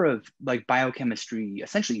a number of like biochemistry,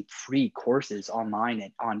 essentially free courses online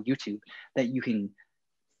and on YouTube that you can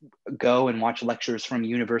go and watch lectures from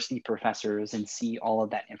university professors and see all of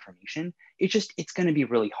that information. It's going to be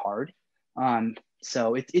really hard.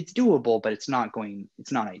 So it's doable, but it's not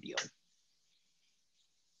ideal.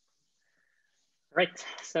 Right,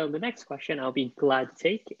 so the next question I'll be glad to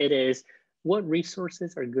take. It is, what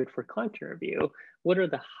resources are good for content review? What are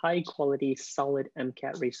the high quality, solid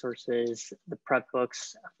MCAT resources, the prep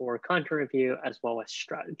books for content review, as well as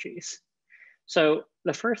strategies? So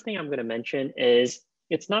the first thing I'm going to mention is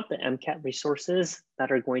it's not the MCAT resources that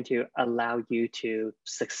are going to allow you to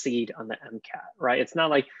succeed on the MCAT, right? It's not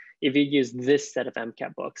like if you use this set of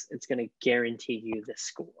MCAT books, it's going to guarantee you this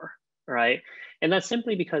score, right? And that's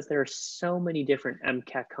simply because there are so many different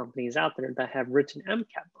MCAT companies out there that have written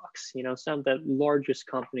MCAT books. You know, some of the largest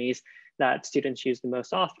companies that students use the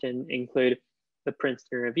most often include the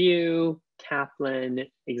Princeton Review, Kaplan,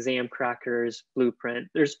 Exam Crackers, Blueprint.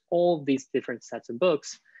 There's all of these different sets of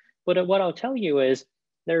books. But what I'll tell you is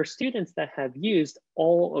there are students that have used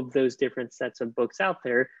all of those different sets of books out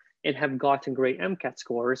there and have gotten great MCAT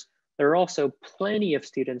scores. There are also plenty of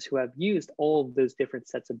students who have used all of those different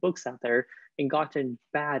sets of books out there and gotten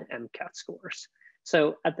bad MCAT scores.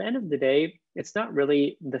 So at the end of the day, it's not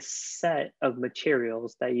really the set of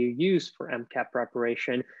materials that you use for MCAT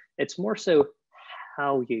preparation. It's more so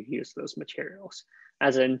how you use those materials.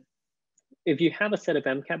 As in, if you have a set of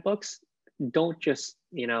MCAT books, don't just,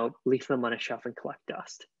 leave them on a shelf and collect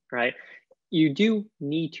dust, right? You do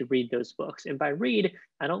need to read those books. And by read,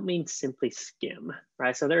 I don't mean simply skim,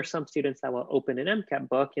 right? So there are some students that will open an MCAT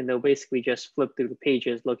book and they'll basically just flip through the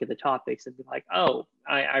pages, look at the topics and be like, oh,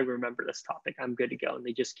 I remember this topic, I'm good to go. And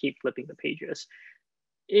they just keep flipping the pages.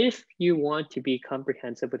 If you want to be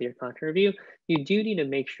comprehensive with your content review, you do need to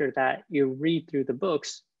make sure that you read through the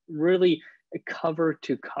books really cover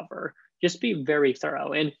to cover. Just be very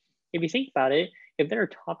thorough. And if you think about it, if there are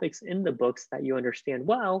topics in the books that you understand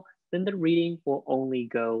well, then the reading will only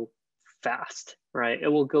go fast, right? It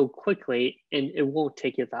will go quickly and it won't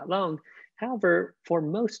take you that long. However, for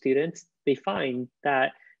most students, they find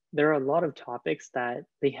that there are a lot of topics that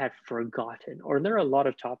they had forgotten, or there are a lot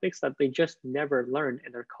of topics that they just never learned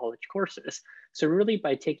in their college courses. So really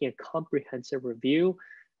by taking a comprehensive review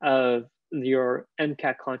of your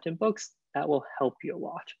MCAT content books, that will help you a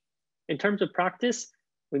lot. In terms of practice,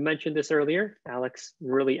 we mentioned this earlier, Alex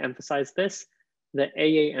really emphasized this, the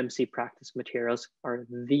AAMC practice materials are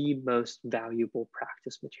the most valuable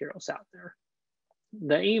practice materials out there.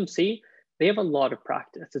 The AAMC, they have a lot of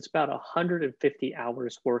practice. It's about 150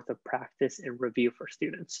 hours worth of practice and review for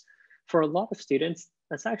students. For a lot of students,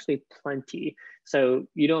 that's actually plenty. So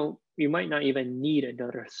you might not even need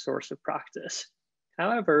another source of practice.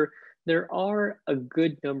 However, there are a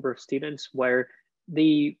good number of students where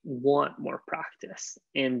they want more practice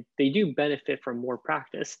and they do benefit from more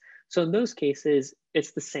practice. So in those cases,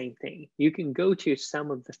 it's the same thing. You can go to some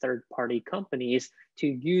of the third-party companies to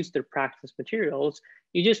use their practice materials.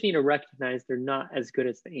 You just need to recognize they're not as good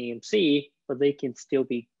as the AAMC, but they can still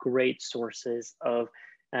be great sources of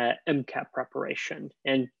MCAT preparation.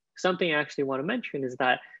 And something I actually want to mention is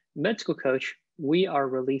that Med School Coach, we are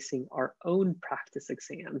releasing our own practice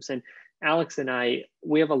exams. And Alex and I,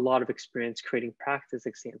 we have a lot of experience creating practice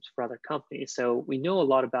exams for other companies. So we know a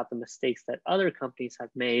lot about the mistakes that other companies have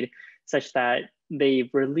made, such that they've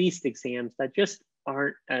released exams that just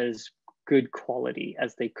aren't as good quality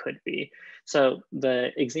as they could be. So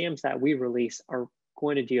the exams that we release are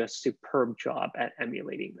going to do a superb job at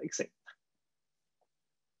emulating the exam.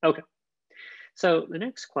 Okay, so the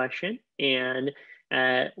next question, and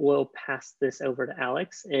we'll pass this over to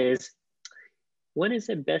Alex, is when is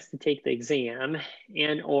it best to take the exam,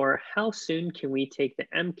 and or how soon can we take the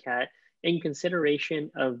MCAT in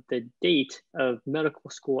consideration of the date of medical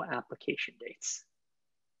school application dates?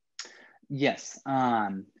 Yes,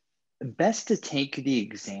 best to take the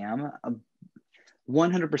exam.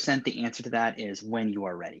 100% the answer to that is when you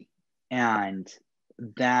are ready. And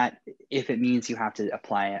that if it means you have to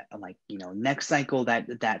apply it like, next cycle,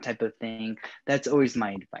 that type of thing, that's always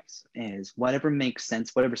my advice, is whatever makes sense,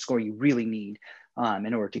 whatever score you really need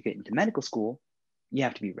in order to get into medical school, you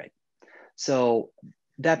have to be ready. So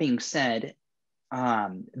that being said,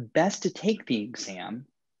 best to take the exam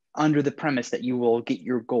under the premise that you will get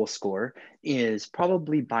your goal score is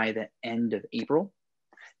probably by the end of April,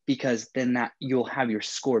 because then that you'll have your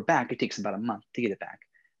score back. It takes about a month to get it back.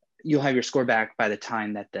 You'll have your score back by the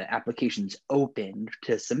time that the application's open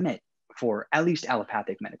to submit for at least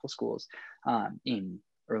allopathic medical schools in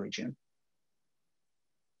early June.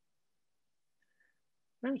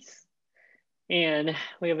 Nice. And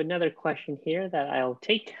we have another question here that I'll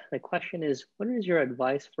take. The question is, what is your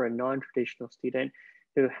advice for a non-traditional student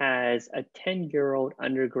who has a 10-year-old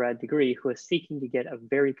undergrad degree who is seeking to get a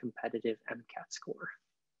very competitive MCAT score?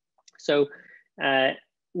 So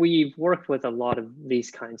we've worked with a lot of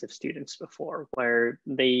these kinds of students before, where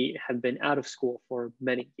they have been out of school for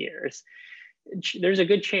many years. There's a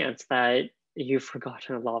good chance that you've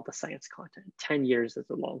forgotten a lot of the science content. 10 years is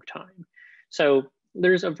a long time. So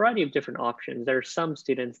there's a variety of different options. There are some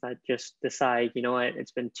students that just decide, you know what,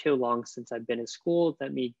 it's been too long since I've been in school.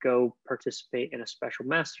 Let me go participate in a special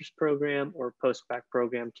master's program or post-bac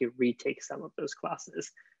program to retake some of those classes.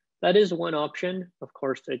 That is one option. Of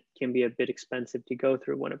course, it can be a bit expensive to go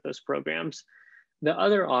through one of those programs. The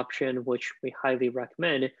other option, which we highly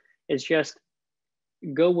recommend, is just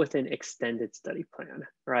go with an extended study plan,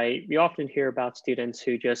 right? We often hear about students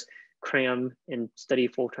who just cram and study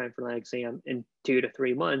full-time for an exam in 2 to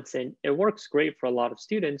 3 months, and it works great for a lot of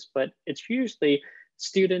students, but it's usually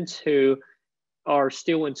students who are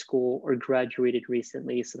still in school or graduated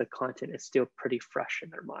recently, so the content is still pretty fresh in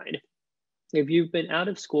their mind. If you've been out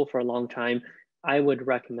of school for a long time, I would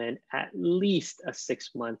recommend at least a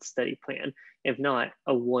 6-month study plan, if not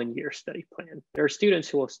a 1-year study plan. There are students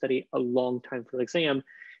who will study a long time for the exam,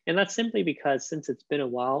 and that's simply because since it's been a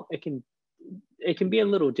while, it can be a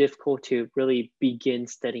little difficult to really begin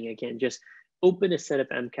studying again. Just open a set of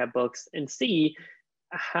MCAT books and see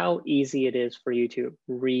how easy it is for you to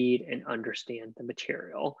read and understand the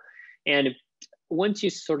material. And once you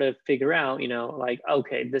sort of figure out, you know, like,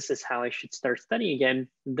 okay, this is how I should start studying again,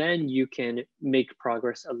 then you can make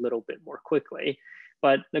progress a little bit more quickly.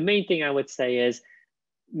 But the main thing I would say is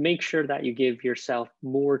make sure that you give yourself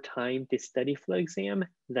more time to study for the exam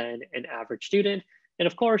than an average student. And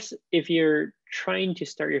of course, if you're trying to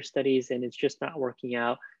start your studies and it's just not working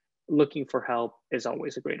out, looking for help is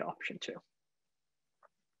always a great option too.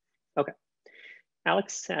 Okay.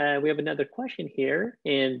 Alex, we have another question here,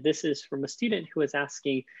 and this is from a student who is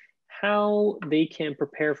asking how they can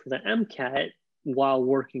prepare for the MCAT while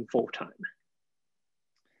working full-time.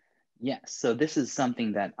 Yes, so this is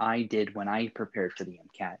something that I did when I prepared for the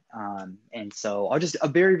MCAT. And so I'll just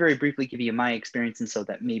very, very briefly give you my experience, and so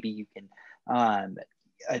that maybe you can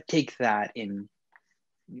take that and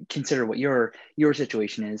consider what your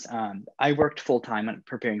situation is. I worked full-time on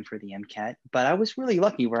preparing for the MCAT, but I was really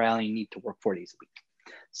lucky where I only need to work 4 days a week.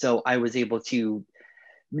 So I was able to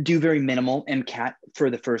do very minimal MCAT for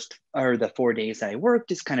the 4 days that I worked,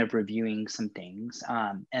 just kind of reviewing some things.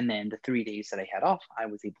 And then the 3 days that I had off, I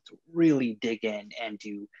was able to really dig in and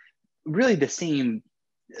do really the same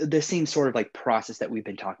sort of like process that we've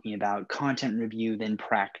been talking about: content review, then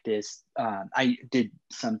practice. I did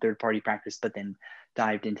some third-party practice, but then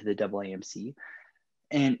dived into the AAMC.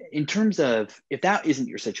 And in terms of, if that isn't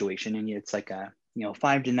your situation and it's like a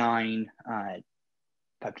 9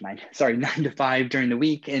 to 5 during the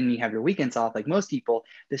week and you have your weekends off, like most people,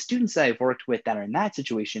 the students that I've worked with that are in that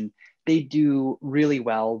situation, they do really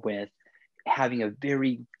well with having a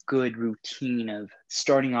very good routine of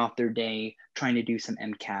starting off their day, trying to do some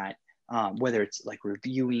MCAT, whether it's like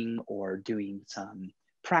reviewing or doing some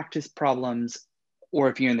practice problems, or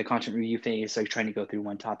if you're in the content review phase, like trying to go through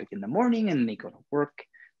one topic in the morning and they go to work,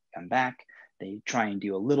 come back, they try and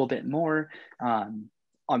do a little bit more.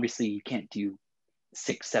 Obviously you can't do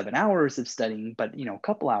 6-7 hours of studying, but a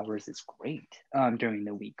couple hours is great during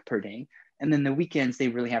the week per day. And then the weekends, they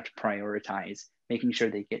really have to prioritize making sure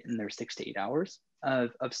they get in their 6 to 8 hours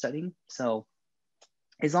of studying. So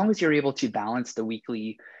as long as you're able to balance the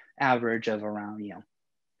weekly average of around,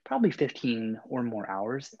 probably 15 or more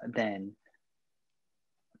hours, then,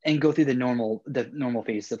 and go through the normal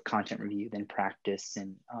phase of content review, then practice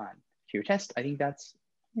and to your test, I think that's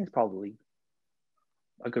probably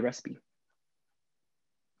a good recipe.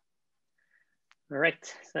 All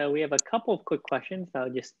right, so we have a couple of quick questions I'll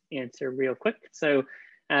just answer real quick. So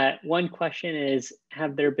one question is,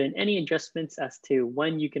 have there been any adjustments as to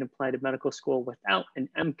when you can apply to medical school without an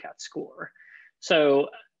MCAT score? So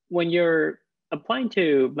when you're applying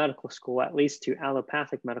to medical school, at least to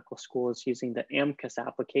allopathic medical schools using the AMCAS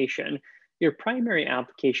application, your primary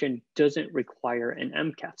application doesn't require an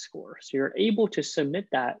MCAT score. So you're able to submit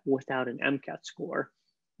that without an MCAT score.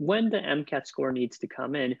 When the MCAT score needs to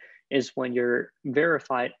come in is when your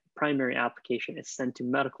verified primary application is sent to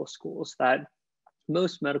medical schools. That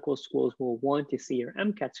most medical schools will want to see your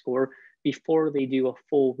MCAT score before they do a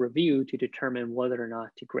full review to determine whether or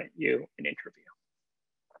not to grant you an interview.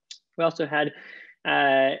 We also had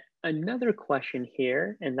another question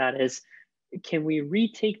here, and that is, can we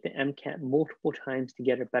retake the MCAT multiple times to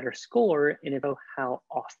get a better score, and if so, how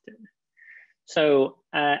often? So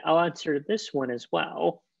I'll answer this one as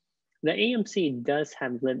well. The AAMC does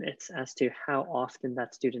have limits as to how often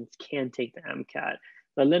that students can take the MCAT.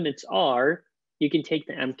 The limits are, you can take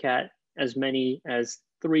the MCAT as many as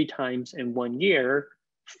 3 times in 1 year,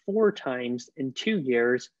 4 times in 2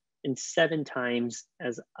 years, and 7 times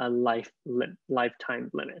as a lifetime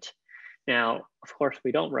limit. Now, of course,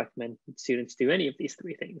 we don't recommend students do any of these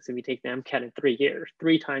 3 things. If you take the MCAT in 3 years,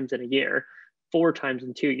 3 times in a year, 4 times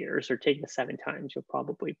in 2 years or taking it 7 times, you'll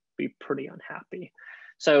probably be pretty unhappy.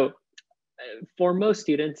 So for most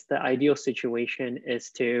students, the ideal situation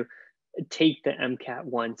is to take the MCAT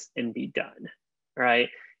once and be done, right?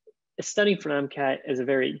 Studying for an MCAT is a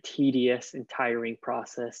very tedious and tiring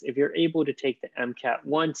process. If you're able to take the MCAT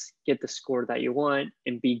once, get the score that you want,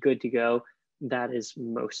 and be good to go, that is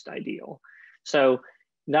most ideal. So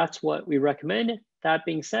that's what we recommend. That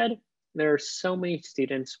being said, there are so many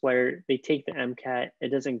students where they take the MCAT, it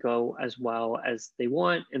doesn't go as well as they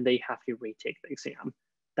want, and they have to retake the exam.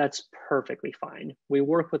 That's perfectly fine. We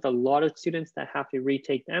work with a lot of students that have to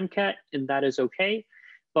retake the MCAT, and that is okay.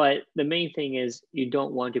 But the main thing is you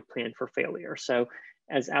don't want to plan for failure. So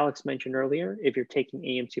as Alex mentioned earlier, if you're taking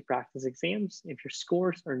AAMC practice exams, if your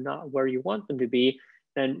scores are not where you want them to be,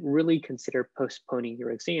 then really consider postponing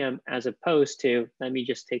your exam as opposed to, let me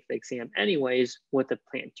just take the exam anyways with a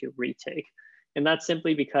plan to retake. And that's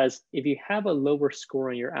simply because if you have a lower score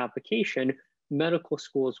on your application, medical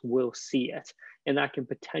schools will see it. And that can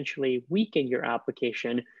potentially weaken your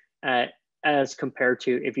application as compared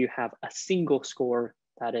to if you have a single score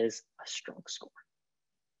that is a strong score.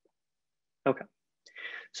 Okay,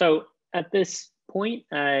 so at this point,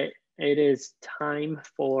 it is time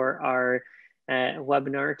for our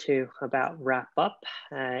webinar to about wrap up.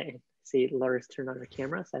 See Laura's turned on her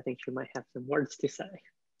camera, so I think she might have some words to say.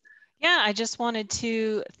 Yeah, I just wanted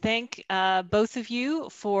to thank both of you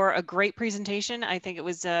for a great presentation. I think it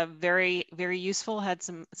was very, very useful, had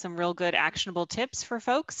some real good actionable tips for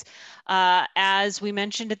folks. As we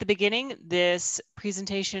mentioned at the beginning, this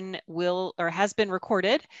presentation has been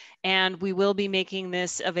recorded, and we will be making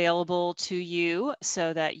this available to you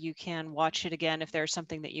so that you can watch it again if there's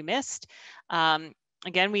something that you missed.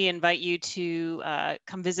 Again, we invite you to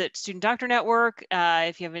come visit Student Doctor Network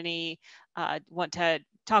if you have any, want to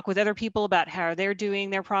talk with other people about how they're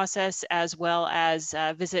doing their process, as well as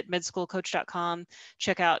visit medschoolcoach.com,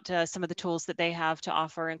 check out some of the tools that they have to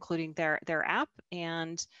offer, including their app.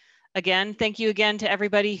 And again, thank you again to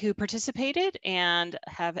everybody who participated, and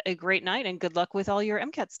have a great night and good luck with all your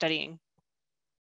MCAT studying.